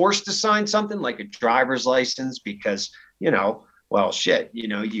being forced to sign something like a driver's license because, you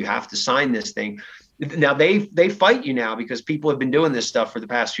have to sign this thing. Now they fight you now because people have been doing this stuff for the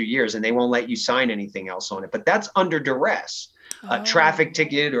past few years and they won't let you sign anything else on it. But that's under duress. A traffic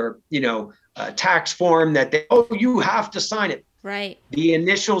ticket or, a tax form that you have to sign it. Right. The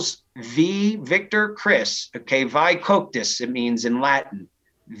initials V, Victor, Chris. Okay. Vi coctus, it means in Latin.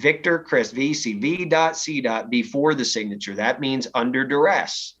 Victor, Chris, VC, V.C. before the signature. That means under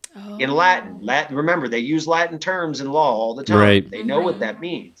duress. in Latin. Remember, they use Latin terms in law all the time. Right. They know what that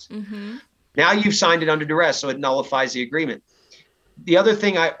means. Mm-hmm. Now you've signed it under duress, so it nullifies the agreement. The other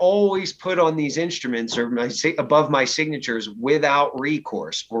thing I always put on these instruments or above my signatures, without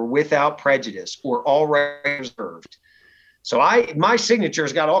recourse or without prejudice or already reserved. So my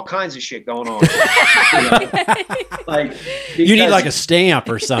signature's got all kinds of shit going on. You need like a stamp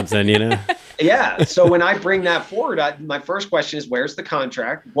or something, you know? Yeah. So when I bring that forward, my first question is, where's the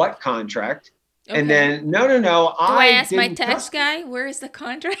contract? What contract? Okay. And then, no. Do I ask my tax guy, where is the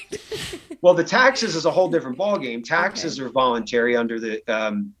contract? Well, the taxes is a whole different ballgame. Taxes are voluntary under the,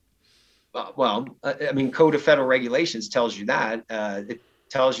 Code of Federal Regulations tells you that. It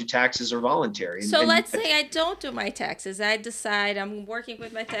tells you taxes are voluntary. So let's say I don't do my taxes. I decide I'm working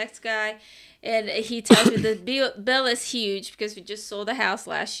with my tax guy, and he tells me the bill is huge because we just sold a house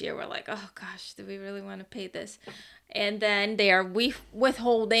last year. We're like, oh gosh, do we really want to pay this? And then they are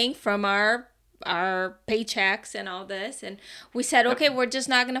withholding from our paychecks and all this, and we said, okay, we're just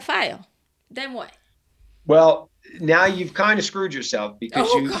not going to file. Then what? Well, now you've kind of screwed yourself because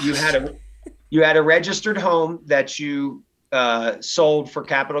you had a registered home that you sold for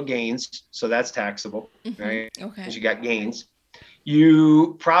capital gains, so that's taxable, right? Okay. Because you got gains.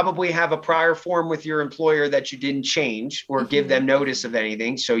 You probably have a prior form with your employer that you didn't change or give them notice of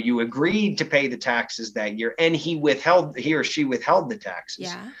anything. So you agreed to pay the taxes that year, and he or she withheld the taxes.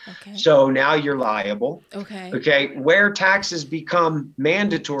 Yeah. Okay. So now you're liable. Okay. Okay. Where taxes become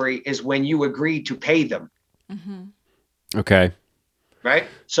mandatory is when you agree to pay them. Okay. Right.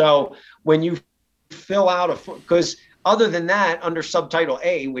 So when you fill out because other than that, under subtitle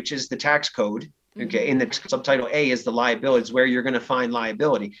A, which is the tax code, okay, in the subtitle A is the liabilities, where you're going to find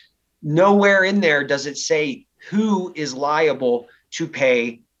liability. Nowhere in there does it say who is liable to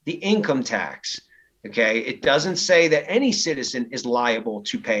pay the income tax. Okay, it doesn't say that any citizen is liable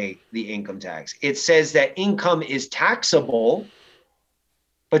to pay the income tax. It says that income is taxable,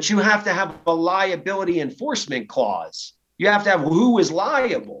 but you have to have a liability enforcement clause. You have to have who is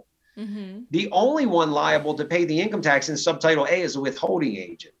liable. The only one liable to pay the income tax in subtitle A is a withholding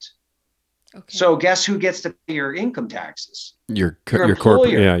agent. Okay. So guess who gets to pay your income taxes? Your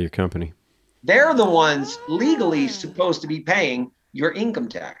employer. Your company. They're the ones legally supposed to be paying your income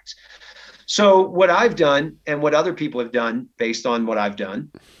tax. So what I've done and what other people have done based on what I've done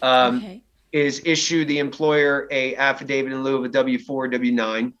is issue the employer a affidavit in lieu of a W-4,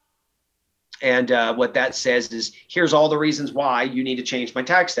 W-9. And what that says is, here's all the reasons why you need to change my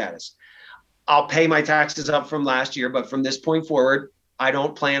tax status. I'll pay my taxes up from last year, but from this point forward, I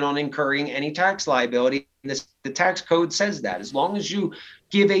don't plan on incurring any tax liability. The tax code says that as long as you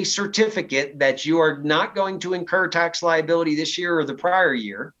give a certificate that you are not going to incur tax liability this year or the prior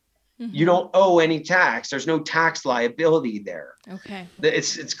year, you don't owe any tax. There's no tax liability there. Okay.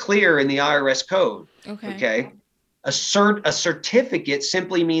 It's clear in the IRS code. Okay. A certificate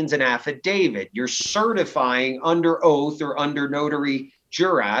simply means an affidavit. You're certifying under oath or under notary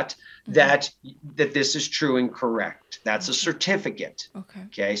jurat that this is true and correct. That's a certificate.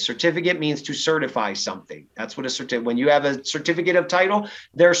 Okay. Certificate means to certify something. That's what a certificate. When you have a certificate of title,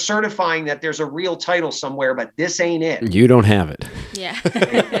 they're certifying that there's a real title somewhere, but this ain't it. You don't have it. Yeah.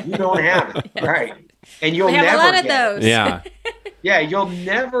 You don't have it. Yes. Right. And you'll never have a lot of those. Yeah. Yeah, you'll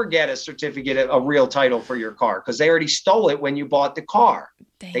never get a certificate of a real title for your car because they already stole it when you bought the car.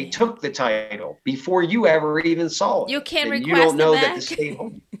 Damn. They took the title before you ever even saw it. You can't request you don't know it back. That the state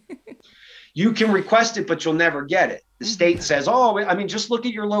you can request it, but you'll never get it. The state says, just look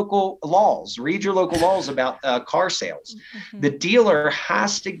at your local laws. Read your local laws about car sales. The dealer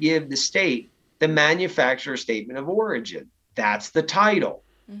has to give the state the manufacturer statement of origin. That's the title.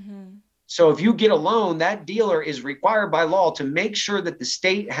 So if you get a loan, that dealer is required by law to make sure that the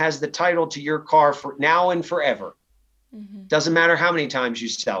state has the title to your car for now and forever. Doesn't matter how many times you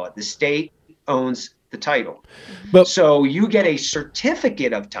sell it. The state owns the title. So you get a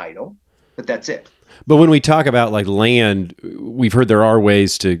certificate of title, but that's it. But when we talk about like land, we've heard there are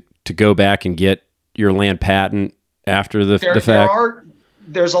ways to go back and get your land patent after the fact.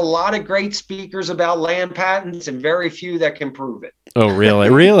 There's a lot of great speakers about land patents and very few that can prove it. Oh, really?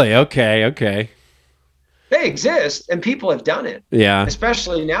 Really? Okay. They exist and people have done it. Yeah.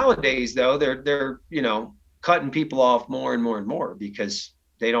 Especially nowadays, though, they're cutting people off more and more and more because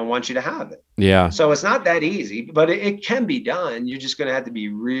they don't want you to have it. Yeah. So it's not that easy, but it can be done. You're just going to have to be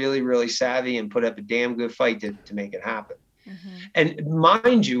really, really savvy and put up a damn good fight to make it happen. And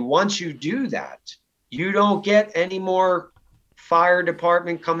mind you, once you do that, you don't get any more fire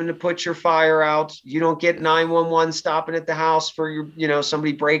department coming to put your fire out. You don't get 911 stopping at the house for your,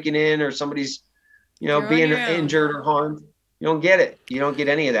 somebody breaking in or somebody's, being injured or harmed. You don't get it. You don't get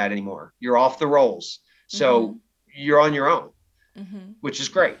any of that anymore. You're off the rolls. So you're on your own, which is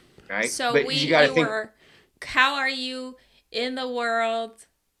great, right? So but you got to think. How are you in the world,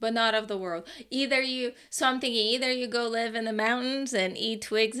 but not of the world? So I'm thinking either you go live in the mountains and eat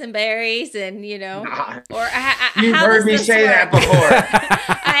twigs and berries and, or You've heard me say that before.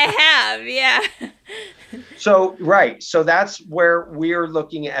 I have, yeah. So, right. So that's where we're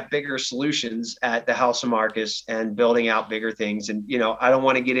looking at bigger solutions at the House of Marcus and building out bigger things. And, I don't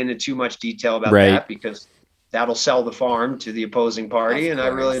want to get into too much detail about that because that'll sell the farm to the opposing party. And I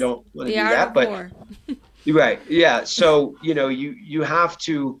really don't want to do that. But right. Yeah. So, you have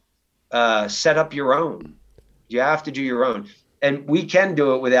to set up your own. You have to do your own. And we can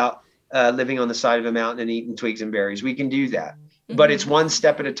do it without living on the side of a mountain and eating twigs and berries. We can do that. But it's one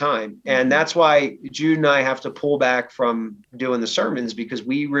step at a time. And that's why Jude and I have to pull back from doing the sermons, because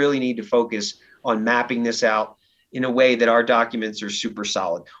we really need to focus on mapping this out in a way that our documents are super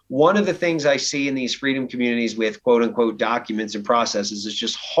solid. One of the things I see in these freedom communities with quote unquote documents and processes is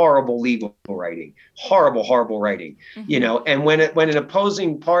just horrible legal writing, horrible writing, and when an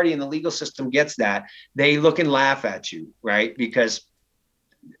opposing party in the legal system gets that, they look and laugh at you, right? Because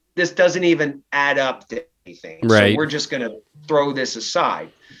this doesn't even add up to anything. Right. So we're just going to throw this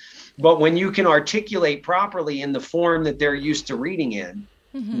aside. But when you can articulate properly in the form that they're used to reading in,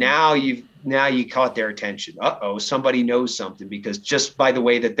 now you caught their attention. Somebody knows something, because just by the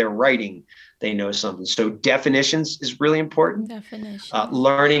way that they're writing, they know something. So definitions is really important.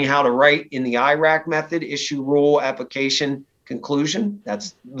 Learning how to write in the IRAC method, issue, rule, application, conclusion.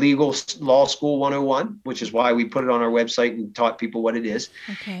 That's legal law school 101, which is why we put it on our website and taught people what it is.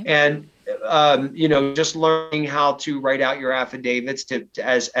 Okay. And just learning how to write out your affidavits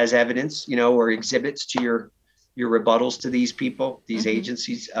as evidence, or exhibits to your rebuttals to these people, these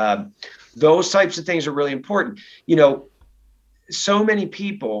agencies. Those types of things are really important. So many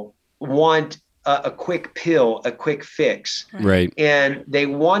people want a quick pill, a quick fix. Right. And they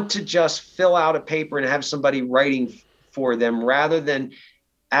want to just fill out a paper and have somebody writing for them, rather than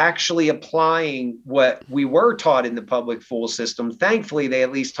actually applying what we were taught in the public school system. Thankfully, they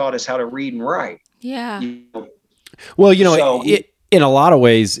at least taught us how to read and write. Yeah. Well, in a lot of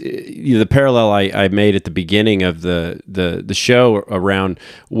ways, the parallel I made at the beginning of the show around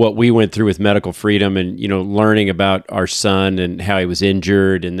what we went through with medical freedom and, learning about our son and how he was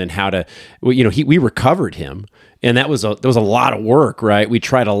injured, and then how to, we recovered him. And that was a lot of work, right? We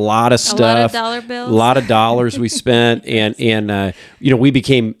tried a lot of stuff, a lot of dollar bills, a lot of dollars we spent, and we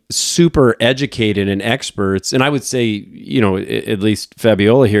became super educated and experts. And I would say, at least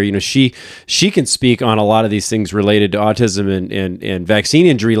Fabiola here, she can speak on a lot of these things related to autism and vaccine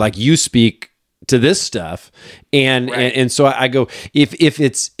injury, like you speak to this stuff. And right. and so I go, if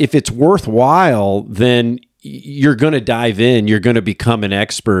it's worthwhile, then you're going to dive in, you're going to become an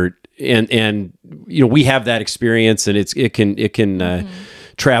expert. And we have that experience, and it can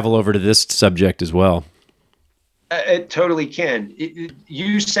travel over to this subject as well. It totally can.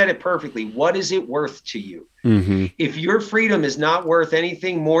 You said it perfectly. What is it worth to you? If your freedom is not worth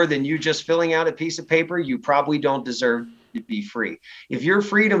anything more than you just filling out a piece of paper, you probably don't deserve to be free. If your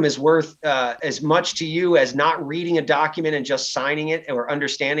freedom is worth as much to you as not reading a document and just signing it or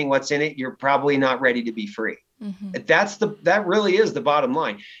understanding what's in it, you're probably not ready to be free. That really is the bottom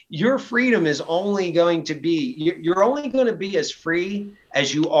line. Your freedom is only going to be, you're only going to be as free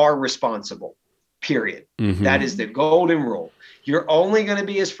as you are responsible, period. That is the golden rule. You're only going to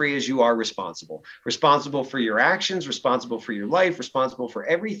be as free as you are responsible for your actions, responsible for your life, responsible for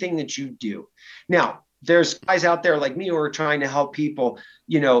everything that you do. Now, there's guys out there like me who are trying to help people,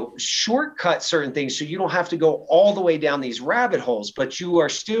 shortcut certain things so you don't have to go all the way down these rabbit holes, but you are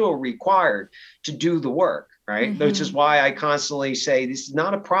still required to do the work, right? Which is why I constantly say this is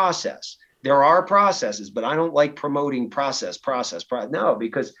not a process. There are processes, but I don't like promoting process. No,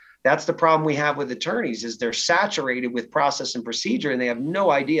 because that's the problem we have with attorneys is they're saturated with process and procedure, and they have no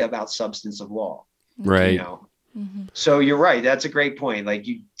idea about substance of law. Right. So you're right. That's a great point. Like,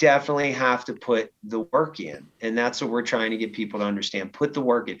 you definitely have to put the work in. And that's what we're trying to get people to understand. Put the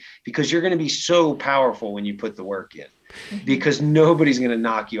work in, because you're going to be so powerful when you put the work in, because nobody's going to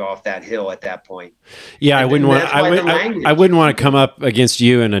knock you off that hill at that point. Yeah. I wouldn't want to come up against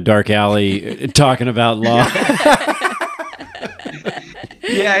you in a dark alley talking about law.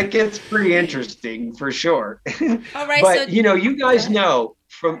 Yeah, it gets pretty interesting for sure. All right. But you guys know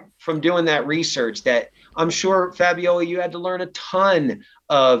from doing that research that I'm sure, Fabiola, you had to learn a ton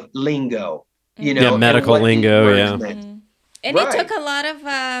of lingo, medical lingo. Yeah. And it took a lot of,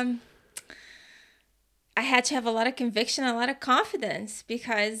 I had to have a lot of conviction, a lot of confidence,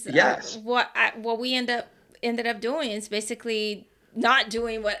 because what we end up ended up doing is basically not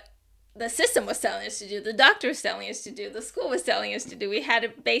doing what the system was telling us to do, the doctor was telling us to do, the school was telling us to do. We had to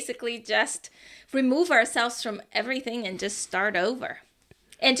basically just remove ourselves from everything and just start over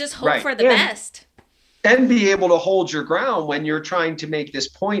and just hope for the best. And be able to hold your ground when you're trying to make this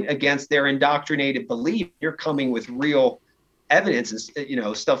point against their indoctrinated belief. You're coming with real evidence and, you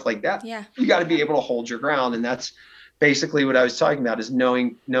know, stuff like that. Yeah. You got to be able to hold your ground. And that's basically what I was talking about, is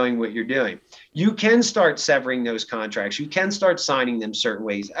knowing what you're doing. You can start severing those contracts. You can start signing them certain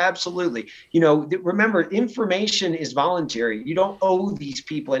ways. Absolutely. You know, remember, information is voluntary. You don't owe these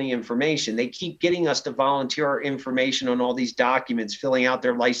people any information. They keep getting us to volunteer our information on all these documents, filling out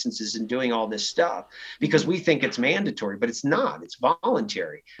their licenses and doing all this stuff because we think it's mandatory, but it's not. It's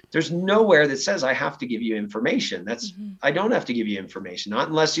voluntary. There's nowhere that says I have to give you information. I don't have to give you information, not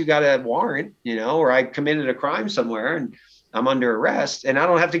unless you got a warrant, you know, or I committed a crime somewhere and I'm under arrest, and I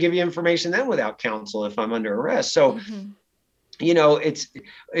don't have to give you information then without counsel if I'm under arrest. So, you know, it's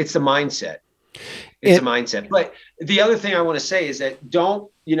a mindset. It's a mindset. But the other thing I want to say is that don't,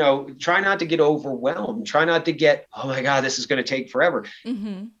 you know, try not to get overwhelmed. Try not to get, oh my God, this is going to take forever.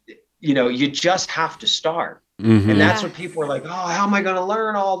 You know, you just have to start. And that's what people are like, oh, how am I going to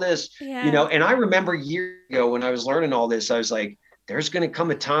learn all this? You know, and I remember years ago when I was learning all this, I was like, there's going to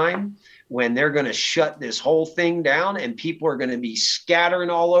come a time when they're going to shut this whole thing down and people are going to be scattering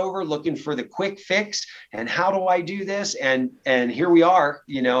all over looking for the quick fix. And how do I do this? And here we are,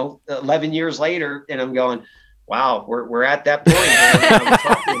 you know, 11 years later, and I'm going, wow, we're at that point. I'm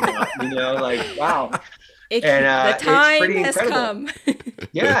talking about, you know, like, wow. The time has come.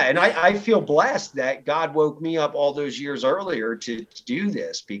 Yeah. And I feel blessed that God woke me up all those years earlier to do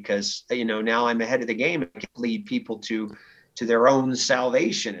this, because, you know, now I'm ahead of the game and can lead people to their own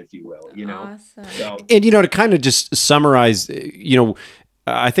salvation, if you will, you know. Awesome. So, and, you know, to kind of just summarize, you know,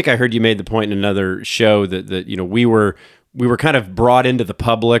 I think I heard you made the point in another show that you know, we were kind of brought into the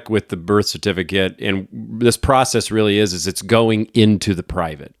public with the birth certificate, and this process really is it's going into the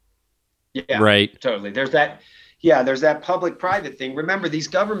private. Yeah, right. Totally. There's that public-private thing. Remember, these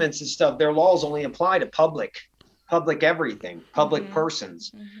governments and stuff, their laws only apply to public everything, public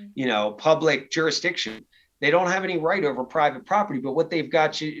persons, you know, public jurisdiction. They don't have any right over private property, but what they've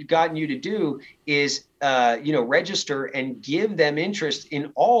gotten you to do is, you know, register and give them interest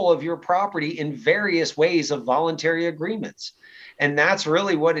in all of your property in various ways of voluntary agreements. And that's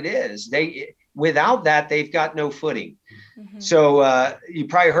really what it is. Without that, they've got no footing. So you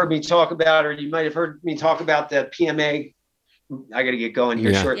probably heard me talk about, or you might have heard me talk about the PMA. I got to get going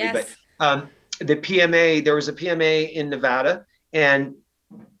here shortly, but the PMA, there was a PMA in Nevada, and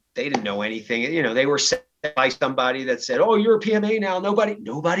they didn't know anything. You know, they were set by somebody that said, oh, you're a PMA now.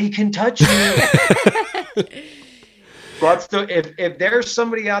 Nobody can touch you. But if there's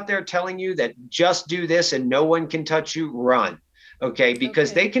somebody out there telling you that just do this and no one can touch you, run. Okay.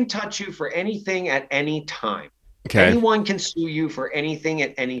 Because they can touch you for anything at any time. Okay. Anyone can sue you for anything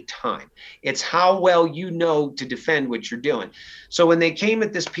at any time. It's how well you know to defend what you're doing. So when they came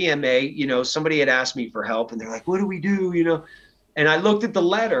at this PMA, you know, somebody had asked me for help, and they're like, what do we do? You know, and I looked at the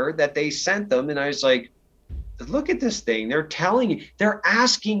letter that they sent them, and I was like, look at this thing. They're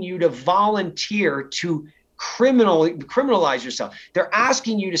asking you to volunteer to criminalize yourself. They're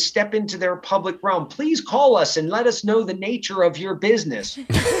asking you to step into their public realm. Please call us and let us know the nature of your business.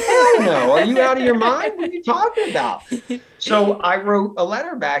 Hell no. Are you out of your mind? What are you talking about? So I wrote a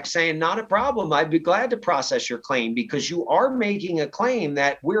letter back saying, not a problem. I'd be glad to process your claim, because you are making a claim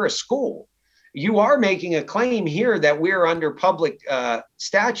that we're a school. You are making a claim here that we're under public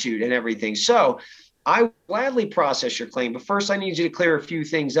statute and everything. So I will gladly process your claim, but first I need you to clear a few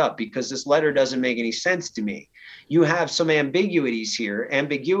things up, because this letter doesn't make any sense to me. You have some ambiguities here.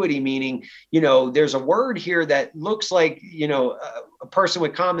 Ambiguity meaning, you know, there's a word here that looks like, you know, a person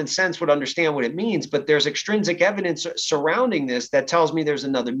with common sense would understand what it means, but there's extrinsic evidence surrounding this that tells me there's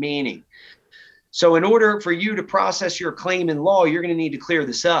another meaning. So in order for you to process your claim in law, you're going to need to clear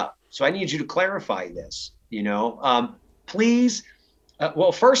this up. So I need you to clarify this, you know, please.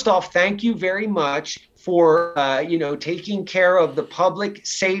 Well, first off, thank you very much for, you know, taking care of the public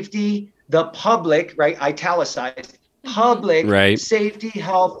safety, the public, right, italicized, public safety,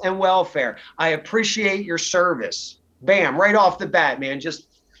 health, and welfare. I appreciate your service. Bam, right off the bat, man, just,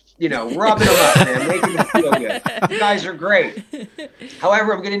 you know, rubbing them up, man, making them feel good. You guys are great.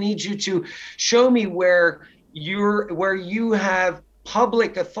 However, I'm going to need you to show me where you have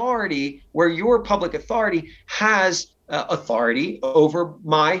public authority, where your public authority has authority over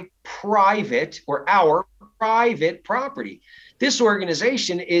my private or our private property. This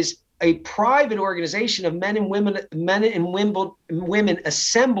organization is a private organization of men and women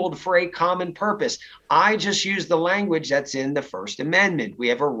assembled for a common purpose. I just use the language that's in the First Amendment. We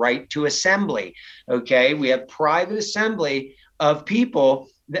have a right to assembly. Okay. We have private assembly of people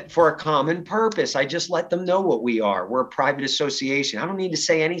that for a common purpose. I just let them know what we are. We're a private association. I don't need to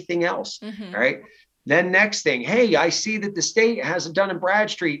say anything else. All right. Then next thing, hey, I see that the state has a Dun &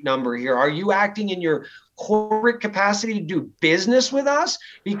 Bradstreet number here. Are you acting in your corporate capacity to do business with us?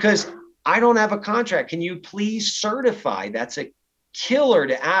 Because I don't have a contract. Can you please certify? That's a killer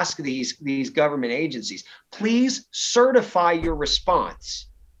to ask these government agencies. Please certify your response,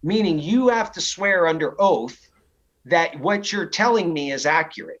 meaning you have to swear under oath that what you're telling me is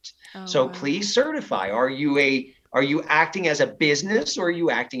accurate. So please certify. Are you acting as a business or are you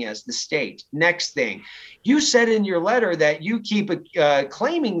acting as the state? Next thing, you said in your letter that you keep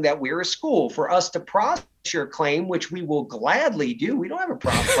claiming that we're a school. For us to process your claim, which we will gladly do. We don't have a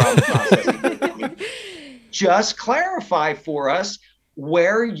problem processing. Just clarify for us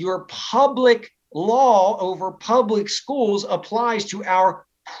where your public law over public schools applies to our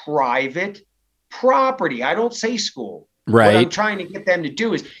private property. I don't say school. Right. What I'm trying to get them to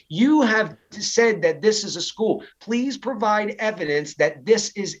do is, you have said that this is a school. Please provide evidence that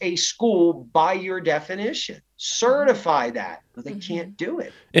this is a school by your definition. Certify that. But they can't do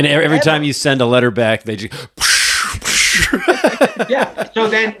it. And every time you send a letter back, they just... Yeah. So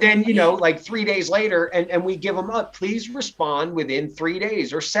then, like 3 days later, and we give them up. Please respond within 3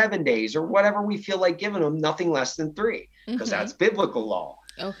 days or 7 days or whatever we feel like giving them, nothing less than 3, because that's biblical law.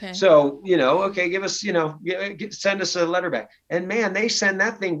 Okay. So, okay, give us, send us a letter back. And man, they send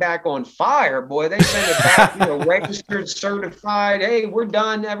that thing back on fire, boy. They send it back, registered, certified. Hey, we're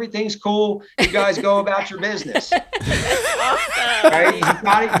done. Everything's cool. You guys go about your business. Awesome. Right? You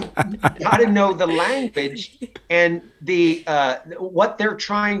got to know the language, and the what they're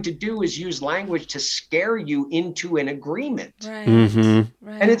trying to do is use language to scare you into an agreement. Right.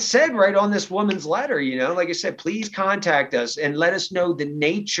 And it said right on this woman's letter, like I said, please contact us and let us know the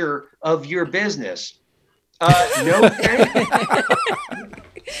nature of your business. No, thank you.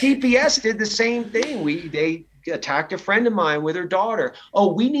 CPS did the same thing. They attacked a friend of mine with her daughter.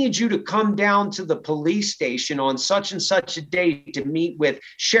 Oh, we need you to come down to the police station on such and such a date to meet with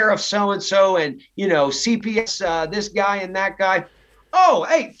Sheriff so-and-so and, CPS, this guy and that guy. Oh,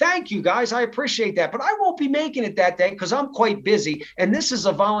 hey, thank you, guys. I appreciate that. But I won't be making it that day because I'm quite busy. And this is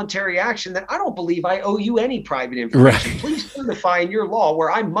a voluntary action that I don't believe I owe you any private information. Right. Please certify in your law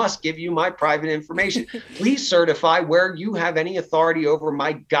where I must give you my private information. Please certify where you have any authority over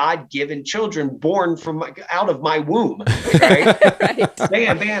my God-given children born out of my womb. Right? Right.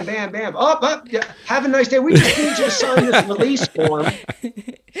 Bam, bam, bam, bam. Up. Have a nice day. We just need you to sign this release form.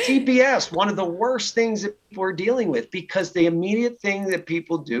 CPS, one of the worst things that we're dealing with, because the immediate thing that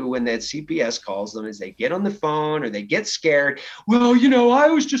people do when that CPS calls them is they get on the phone or they get scared. Well, I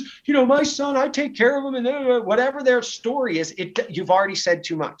was just, my son, I take care of him, and whatever their story is, you've already said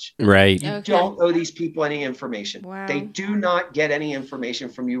too much. Right. You don't owe these people any information. Wow. They do not get any information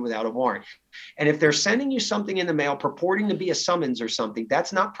from you without a warrant. And if they're sending you something in the mail purporting to be a summons or something,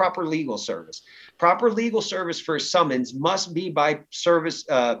 that's not proper legal service. Proper legal service for a summons must be by service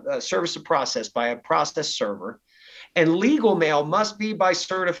of process by a process server. And legal mail must be by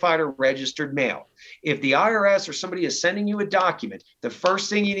certified or registered mail. If the IRS or somebody is sending you a document, the first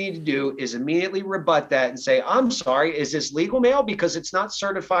thing you need to do is immediately rebut that and say, I'm sorry, is this legal mail? Because it's not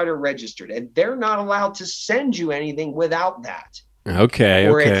certified or registered. And they're not allowed to send you anything without that.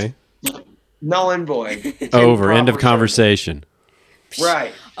 Okay. Null and void. It's over. End of conversation. Service.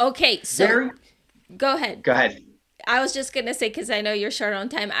 Right. Okay. So go ahead. Go ahead. I was just going to say, because I know you're short on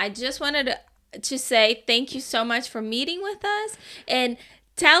time, I just wanted to say thank you so much for meeting with us, and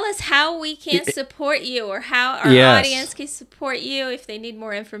tell us how we can support you, or how our audience can support you if they need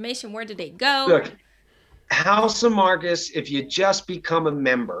more information. Where do they go? Look, House of Marcus, if you just become a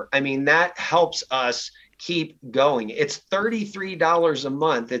member, that helps us keep going. It's $33 a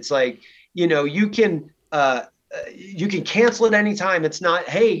month. It's like, you can cancel it anytime. It's not,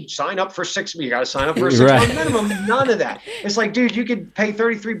 hey, sign up for 6 months. You got to sign up for a 6 month minimum. None of that. It's like, dude, you could pay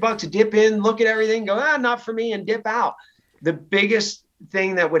 $33 to dip in, look at everything, go, not for me, and dip out. The biggest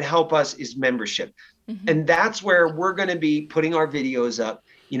thing that would help us is membership. And that's where we're going to be putting our videos up.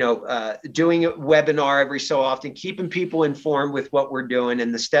 doing a webinar every so often, keeping people informed with what we're doing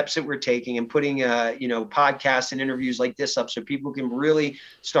and the steps that we're taking, and putting, podcasts and interviews like this up so people can really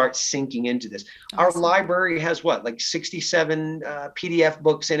start sinking into this. Awesome. Our library has like 67 PDF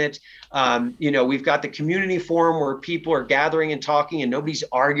books in it. We've got the community forum where people are gathering and talking and nobody's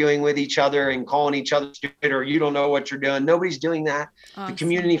arguing with each other and calling each other stupid or you don't know what you're doing. Nobody's doing that. Awesome. The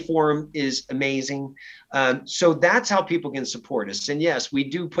community forum is amazing. So that's how people can support us. And yes, we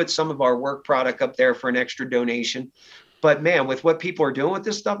do put some of our work product up there for an extra donation. But man, with what people are doing with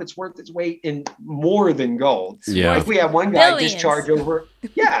this stuff, it's worth its weight in more than gold. Yeah. Like we had one guy discharge over.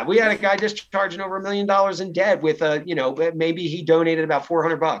 Yeah, we had a guy discharging over $1 million in debt with maybe he donated about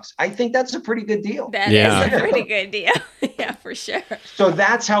 $400. I think that's a pretty good deal. That is a pretty good deal. Yeah, for sure. So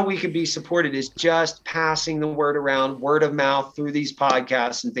that's how we could be supported, is just passing the word around, word of mouth through these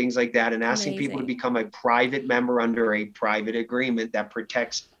podcasts and things like that, and asking people to become a private member under a private agreement that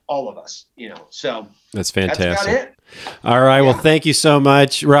protects all of us, so that's fantastic. That's about it. All right. Well, thank you so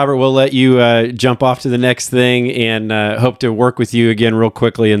much, Robert. We'll let you jump off to the next thing, and hope to work with you again real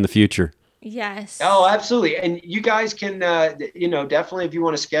quickly in the future. Yes. Oh, absolutely. And you guys can, definitely, if you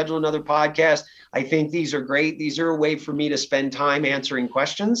want to schedule another podcast, I think these are great. These are a way for me to spend time answering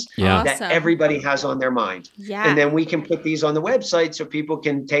questions that everybody has on their mind. Yeah. And then we can put these on the website so people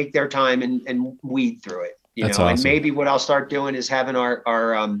can take their time and weed through it. That's awesome. And maybe what I'll start doing is having our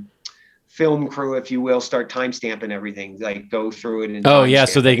film crew, if you will, start time stamping everything, like go through it. And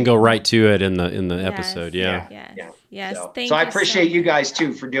so they can go right to it in the episode. Yeah. Yes. So I appreciate you guys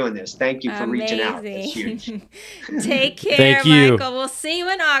too for doing this. Thank you for reaching out. It's huge. Take care, Michael. We'll see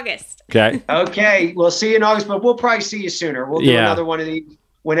you in August. Okay. Okay. We'll see you in August, but we'll probably see you sooner. We'll do another one of these.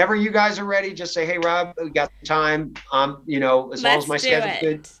 Whenever you guys are ready, just say, "Hey, Rob, we got time." As long as my schedule's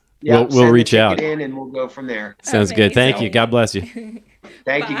good. Yeah, we'll reach out in and we'll go from there. Sounds good. Thank you. God bless you.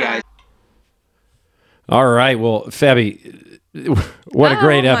 Thank you, guys. All right. Well, Fabi, what a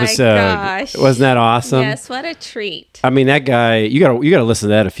great episode. Gosh. Wasn't that awesome? Yes, what a treat. I mean, that guy, you gotta listen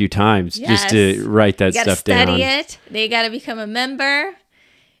to that a few times just to write that stuff down. You gotta study it. They gotta become a member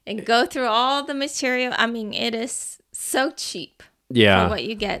and go through all the material. I mean, it is so cheap. Yeah. For what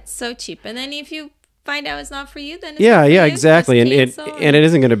you get. So cheap. And then if you find out it's not for you, then it's not for you. Exactly. And it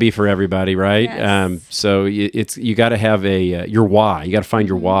isn't going to be for everybody, right? Yes. So you got to have your why. You got to find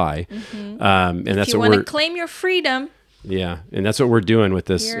your why. Mm-hmm. And that's if you what want to claim your freedom. Yeah, and that's what we're doing with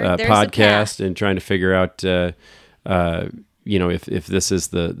this podcast and trying to figure out, if this is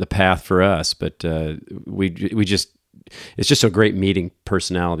the path for us. But we just. It's just so great meeting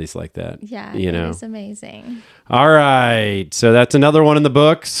personalities like that. Yeah, it is amazing. All right, so that's another one in the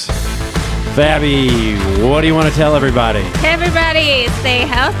books. Fabi, what do you want to tell everybody? Everybody, stay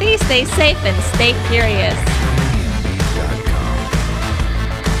healthy, stay safe, and stay curious.